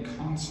Coldplay in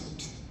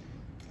concert?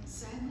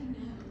 Sadly,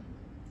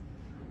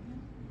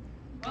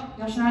 no. Well,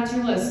 y'all should add it to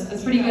your list.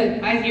 That's pretty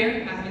good. I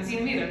haven't seen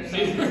them either. So. I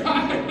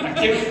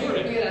can't afford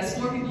it. Look at us,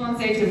 4 people on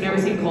stage who've never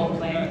seen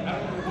Coldplay.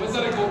 Was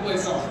that a Coldplay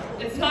song?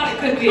 It's not, it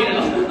could be though. No,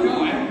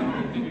 I don't know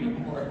anything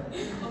anymore.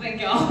 Well, thank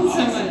y'all so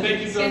much.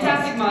 Thank you so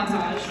Fantastic much.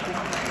 montage.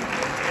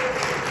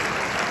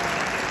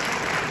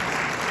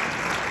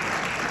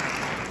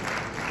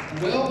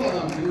 Well,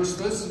 we were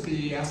supposed to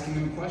be asking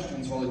them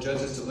questions while the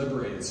judges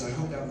deliberated, so I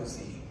hope that was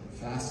the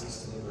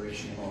fastest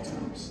deliberation of all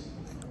times.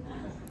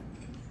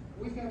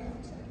 We've got time.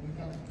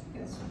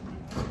 Yes.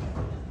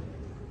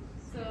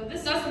 So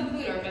this does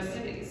conclude our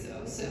festivities,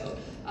 so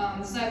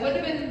this night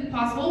wouldn't have been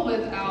possible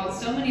without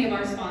so many of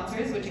our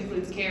sponsors, which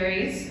includes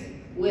Carrie's,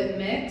 Whip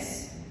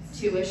Mix,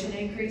 tuition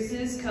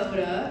increases,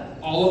 CODA.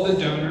 All of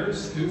the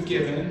donors who've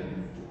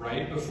given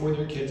right before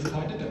their kids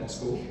applied to dental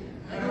school.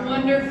 And a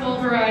wonderful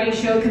variety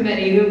show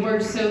committee who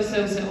worked so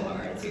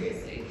hard,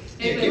 seriously.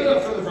 Yeah, give it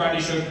up for the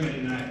variety show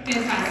committee tonight.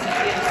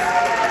 Fantastic, yes.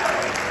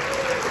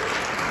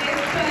 They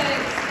put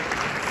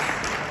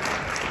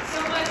so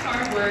much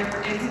hard work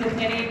into the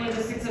planning and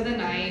logistics of the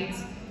night.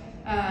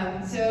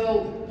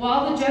 So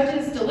while the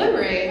judges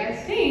deliberate, I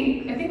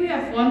think we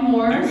have one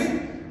more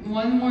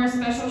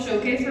special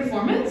showcase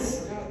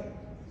performance.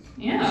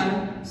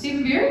 Yeah,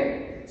 Stephen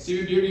Beard.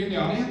 Stephen Beard, you in the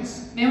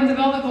audience? Man with the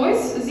velvet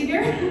voice, is he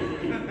here?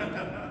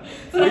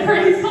 That's what I've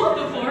heard he's called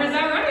before, is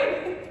that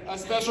right? A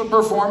special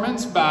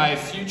performance by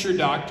future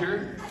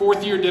doctor,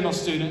 4th year dental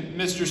student,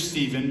 Mr.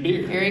 Stephen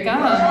Beard. Here he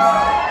comes.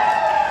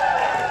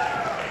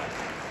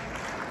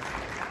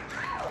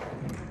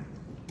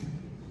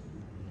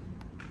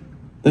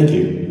 Thank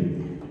you.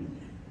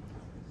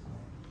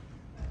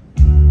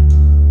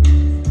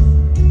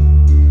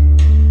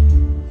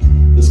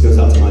 This goes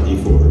out to my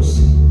D4s.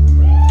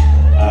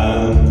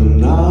 And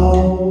now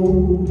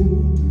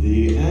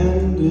the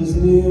end is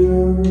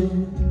near,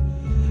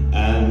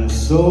 and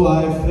so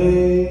I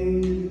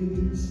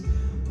face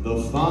the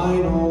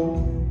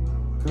final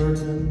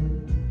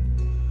curtain.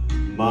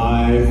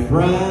 My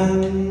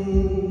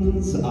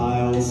friends,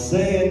 I'll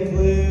say it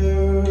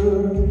clear,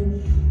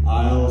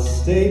 I'll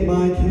state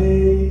my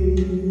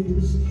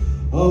case,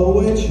 of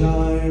which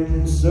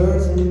I'm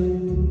certain.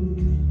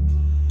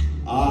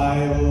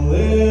 I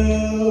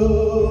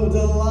lived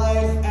a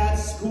life at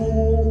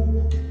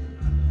school,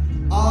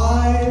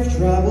 I've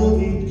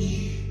traveled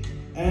each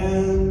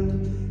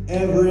and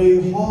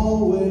every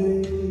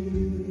hallway,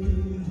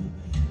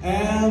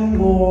 and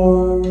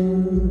more,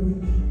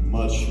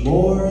 much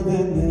more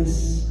than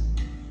this,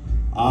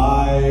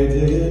 I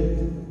did it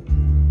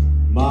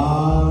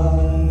my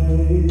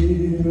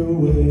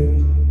way.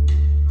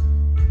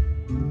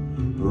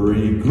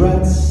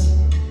 Regrets,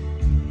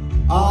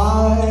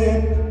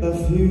 I a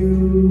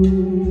few,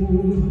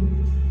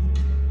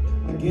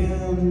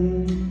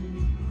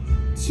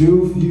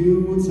 too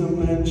few to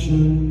mention.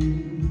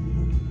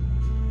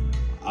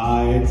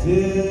 I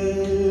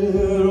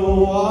did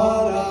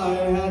what I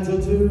had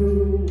to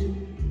do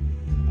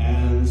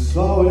and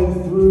saw it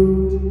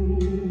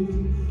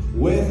through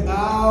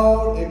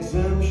without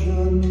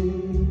exemption.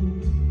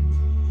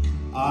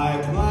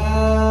 I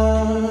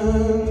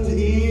planned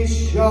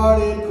each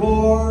charted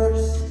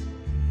course,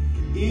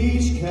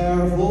 each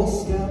careful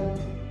step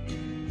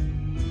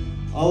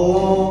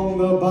along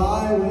the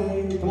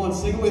byway. Come on,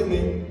 sing with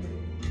me.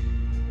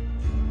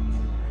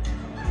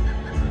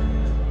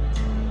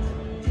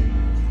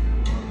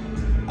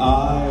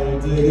 I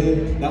did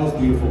it. That was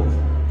beautiful.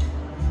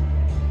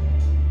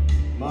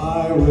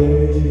 My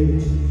way.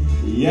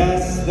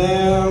 Yes,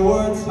 there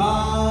were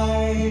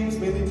times,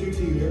 mainly due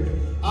to you here,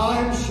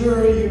 I'm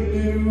sure you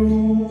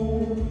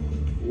knew,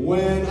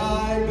 when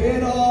I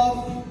bit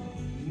off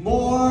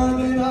more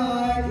than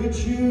I could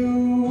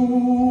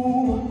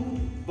chew.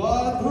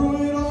 But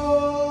through it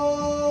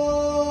all,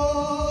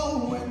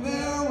 when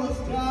there was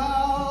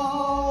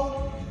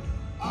doubt,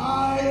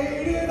 I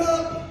ate it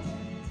up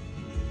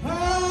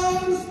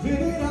and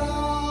spit it out.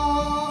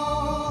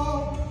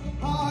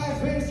 I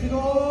faced it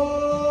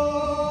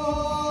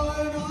all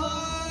and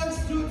I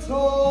stood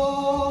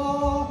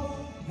tall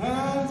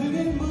and did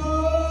it my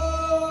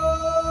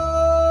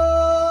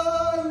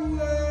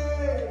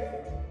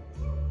way.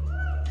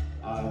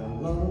 I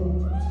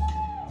loved,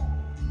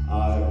 I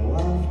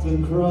laughed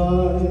and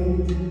cried.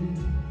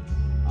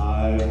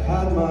 I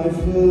had my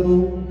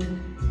fill,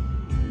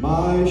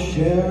 my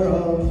share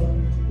of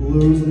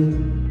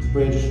losing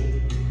bridge.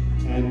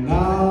 And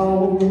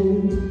now,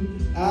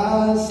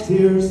 as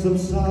tears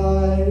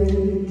subside,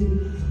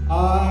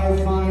 I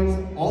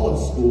find all of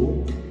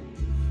school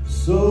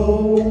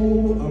so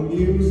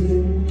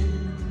amusing.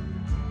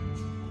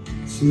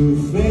 To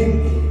think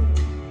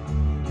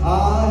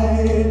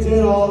I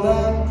did all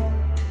that,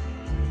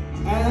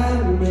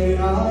 and may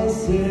I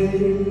say,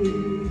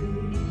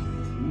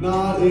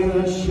 not in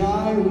a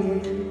shy way.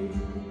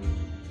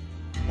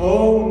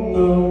 Oh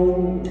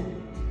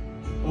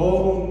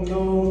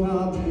no,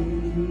 not me.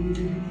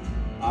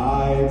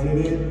 I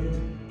did it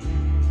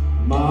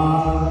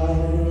my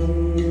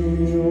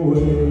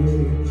way.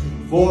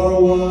 For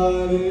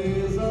what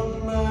is a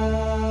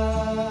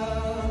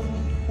man?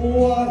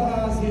 What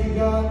has he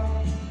got?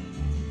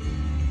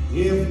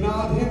 If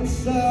not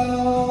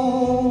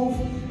himself,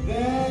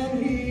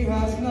 then he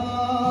has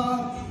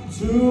not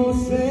to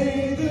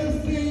say the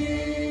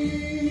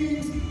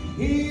things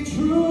he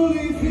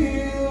truly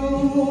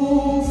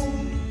feels,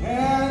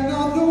 and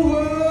not the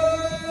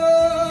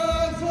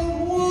words of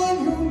one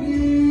who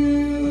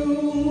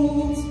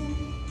kneels.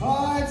 I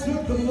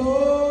took the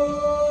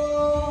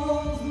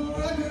lows, the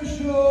record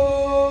shows,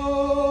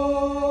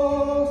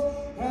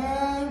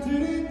 and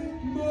did it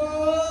my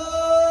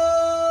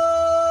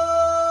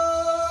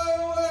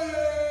way.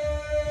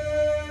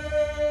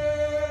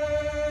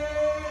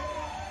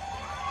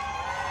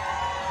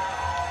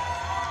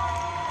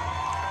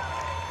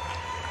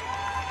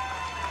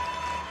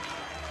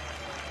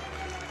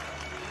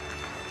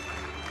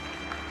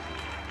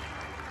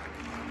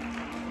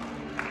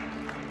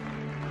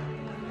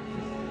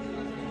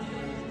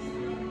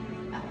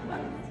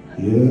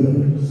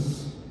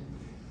 Yes,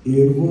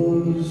 it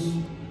was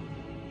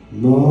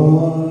my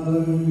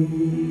way.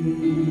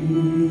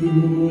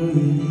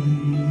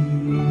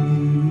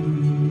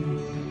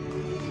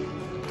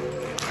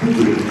 Thank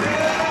you.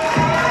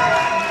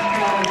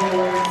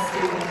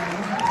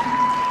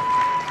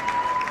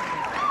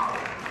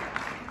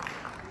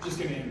 Just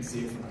gonna MC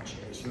it from our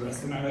chairs for the rest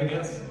of the night, I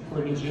guess.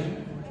 According to Jenn.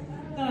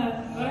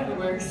 Whatever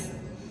works.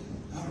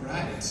 All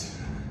right.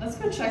 Let's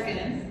go check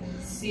in.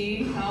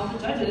 See how the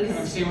judges. Kind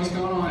of see what's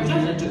going on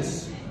here.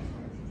 Just.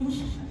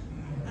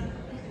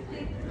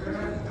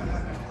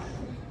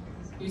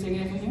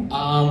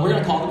 We're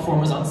going to call the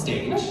performers on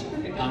stage.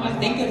 I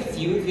think a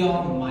few of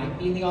y'all might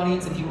be in the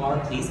audience. If you are,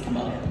 please come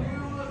up.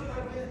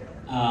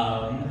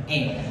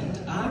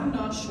 And I'm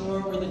not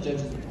sure where the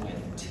judges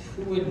went.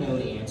 Who would know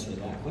the answer to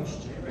that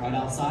question? Right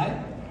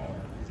outside?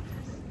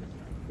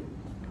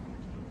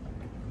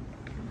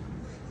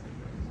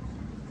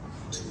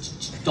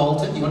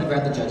 Dalton, do you want to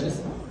grab the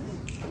judges?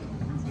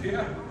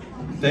 Yeah.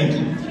 Thank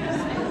you.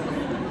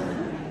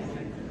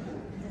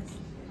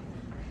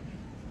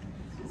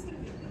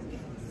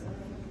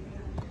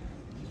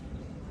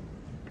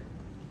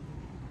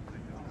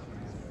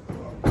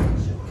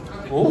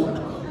 Oh.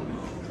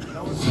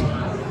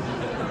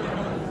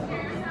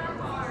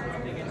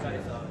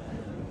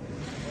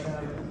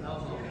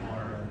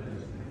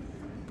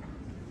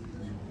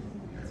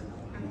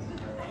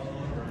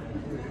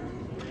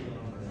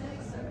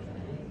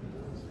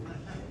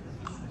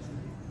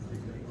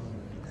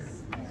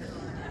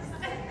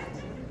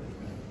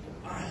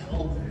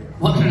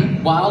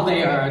 While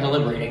they are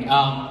deliberating,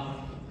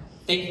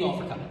 thank you all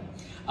for coming.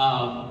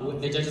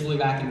 The judges will be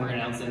back and we're going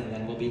to announce it and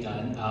then we'll be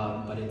done.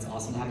 But it's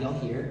awesome to have y'all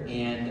here.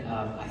 And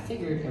I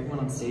figured everyone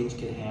on stage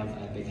could have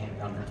a big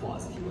round of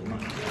applause if you wouldn't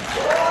mind.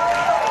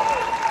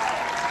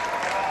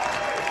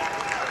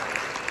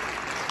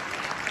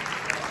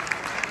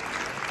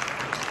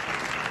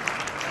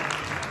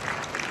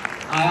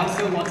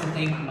 want to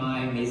thank my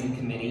amazing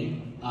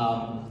committee.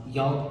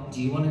 Y'all, do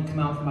you want to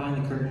come out from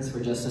behind the curtains for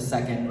just a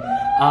second?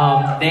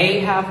 They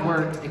have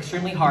worked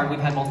extremely hard. We've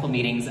had multiple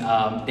meetings.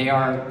 They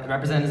are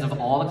representatives of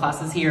all the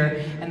classes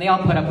here, and they all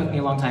put up with me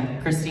a long time.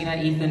 Christina,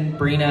 Ethan,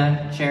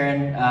 Brina,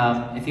 Sharon,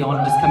 if you all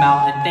want to just come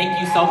out, and thank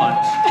you so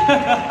much.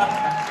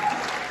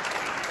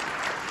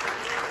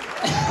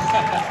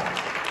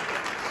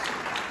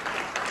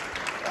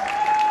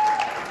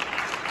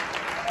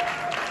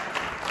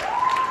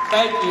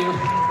 Thank you.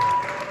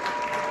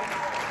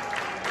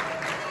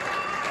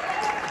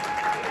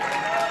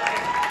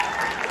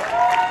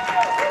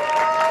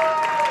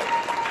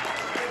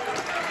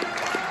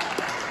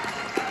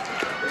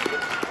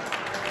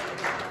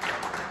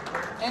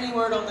 Any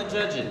word on the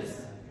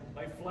judges?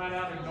 They flat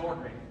out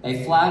ignored me.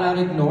 They flat out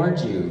ignored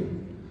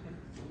you.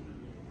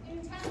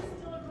 Intense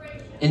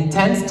deliberation.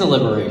 Intense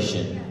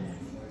deliberation.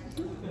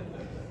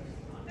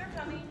 They're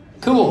coming.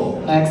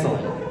 Cool.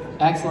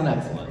 Excellent. Excellent,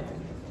 excellent.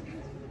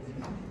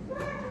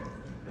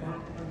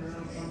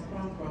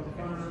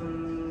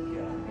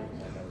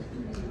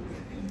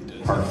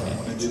 Perfect.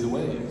 I'm gonna do the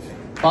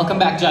wave. Welcome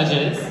back,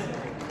 judges.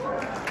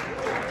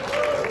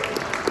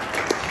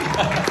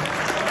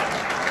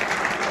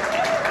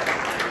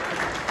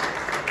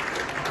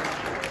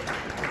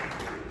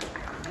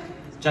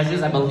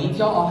 Judges, I believe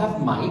y'all all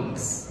have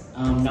mics.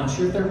 Not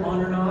sure if they're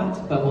on or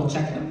not, but we'll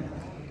check them.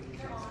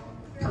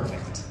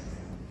 Perfect.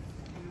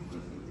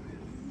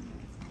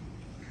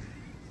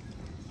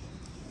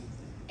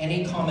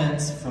 Any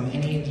comments from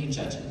any of you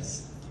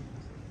judges?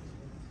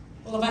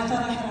 Well, if I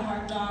thought I had a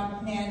hard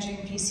job managing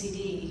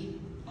PCD,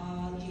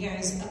 you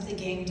guys upped the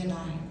game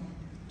tonight.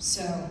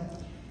 So,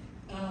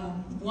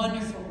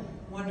 wonderful,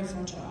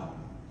 wonderful job.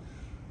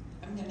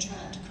 I'm gonna try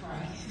not to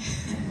cry.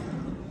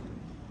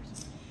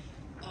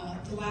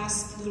 The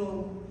last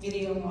little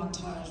video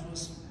montage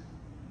was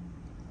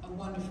a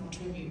wonderful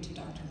tribute to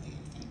Dr. Lee.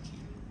 Thank you.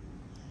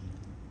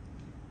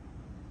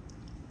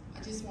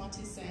 I just want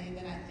to say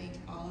that I think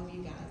all of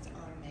you guys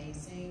are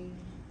amazing.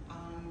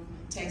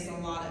 It takes a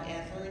lot of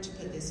effort to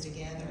put this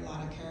together, a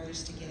lot of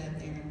courage to get up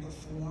there and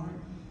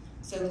perform.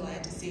 So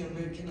glad to see a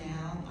root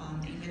canal,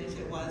 even if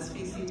it was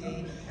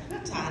PCD,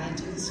 tied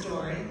into the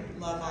story.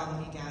 Love all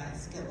of you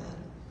guys. Good luck.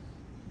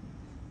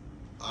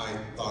 I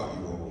thought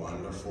you were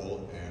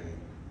wonderful, and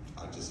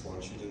I just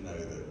want you to know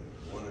that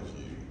one of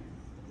you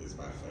is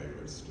my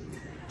favorite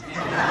student.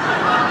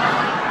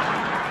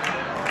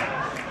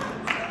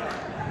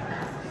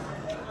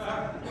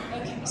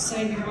 Okay, so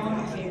you're all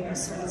my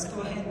favorites, so let's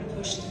go ahead and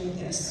push through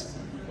this.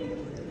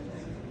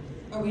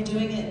 Are we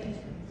doing it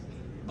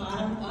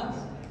bottom up?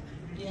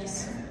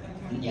 Yes?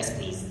 Okay. Yes,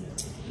 please.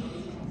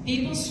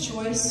 People's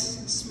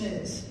Choice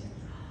Smooth.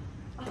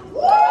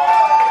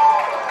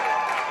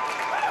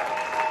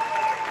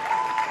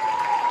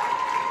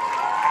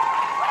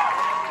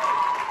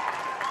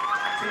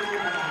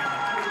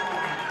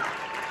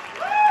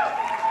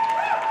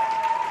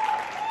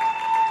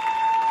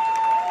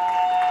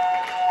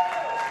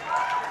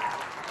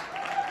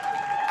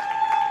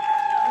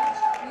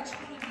 Which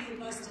one of you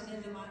busted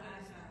into my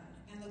iPhone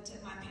and looked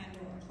at my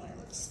Pandora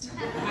playlist?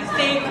 My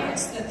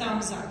favorites, the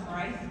thumbs up,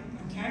 right?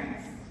 Okay.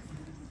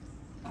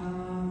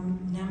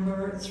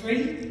 Number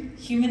 3,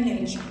 Human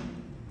Nature.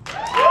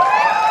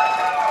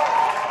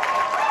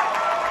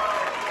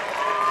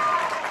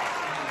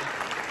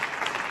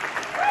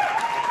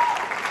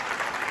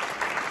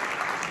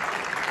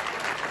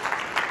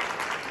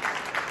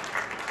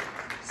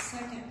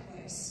 Second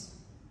place,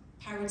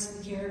 Pirates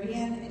of the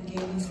Caribbean and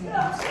Game of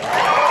Thrones.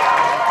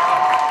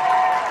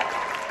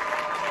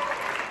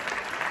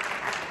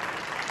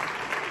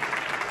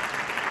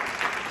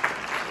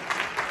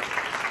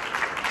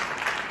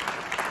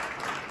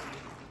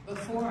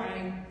 Before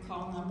I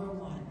call number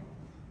 1,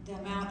 the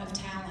amount of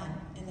talent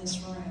in this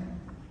room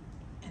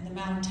and the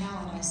amount of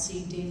talent I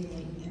see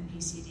daily in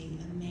PCD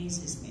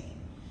amazes me.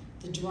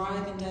 The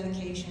drive and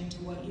dedication to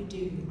what you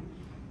do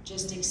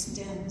just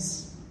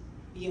extends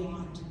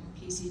beyond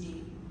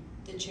PCD,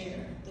 the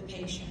chair, the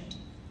patient,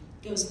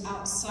 goes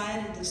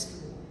outside of the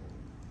school,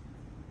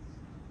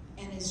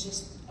 and it's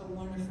just a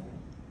wonderful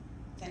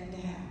thing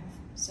to have.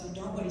 So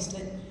don't waste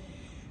it.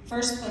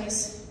 First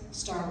place,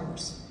 Star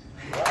Wars.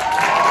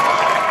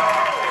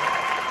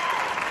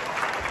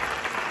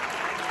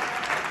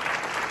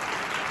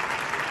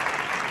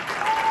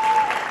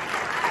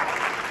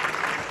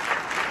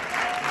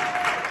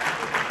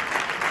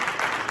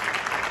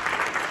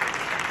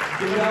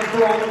 Give it up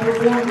for all the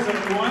performers,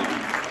 everyone.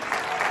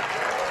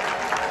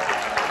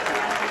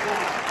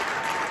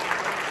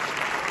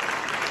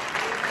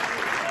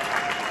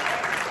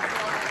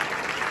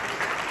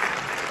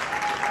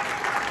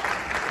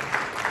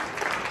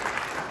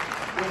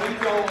 Well, thank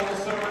you all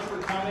so much for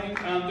coming.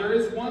 There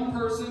is one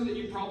person that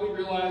you probably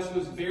realize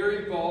was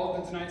very involved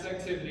in tonight's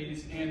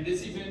activities, and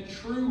this event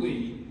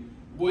truly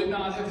would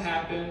not have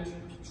happened.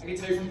 I can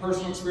tell you from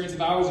personal experience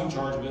if I was in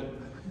charge of it,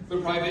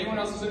 but probably if anyone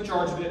else was in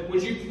charge of it.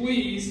 Would you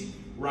please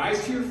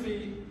rise to your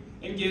feet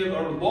and give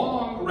a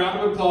long round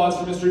of applause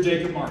for Mr.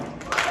 Jacob Martin.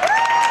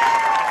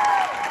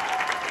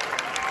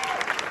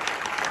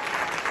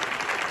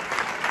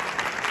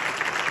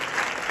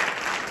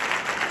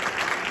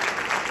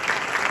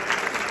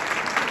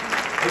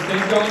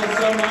 Thank you all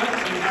so much,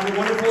 and have a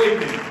wonderful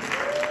evening.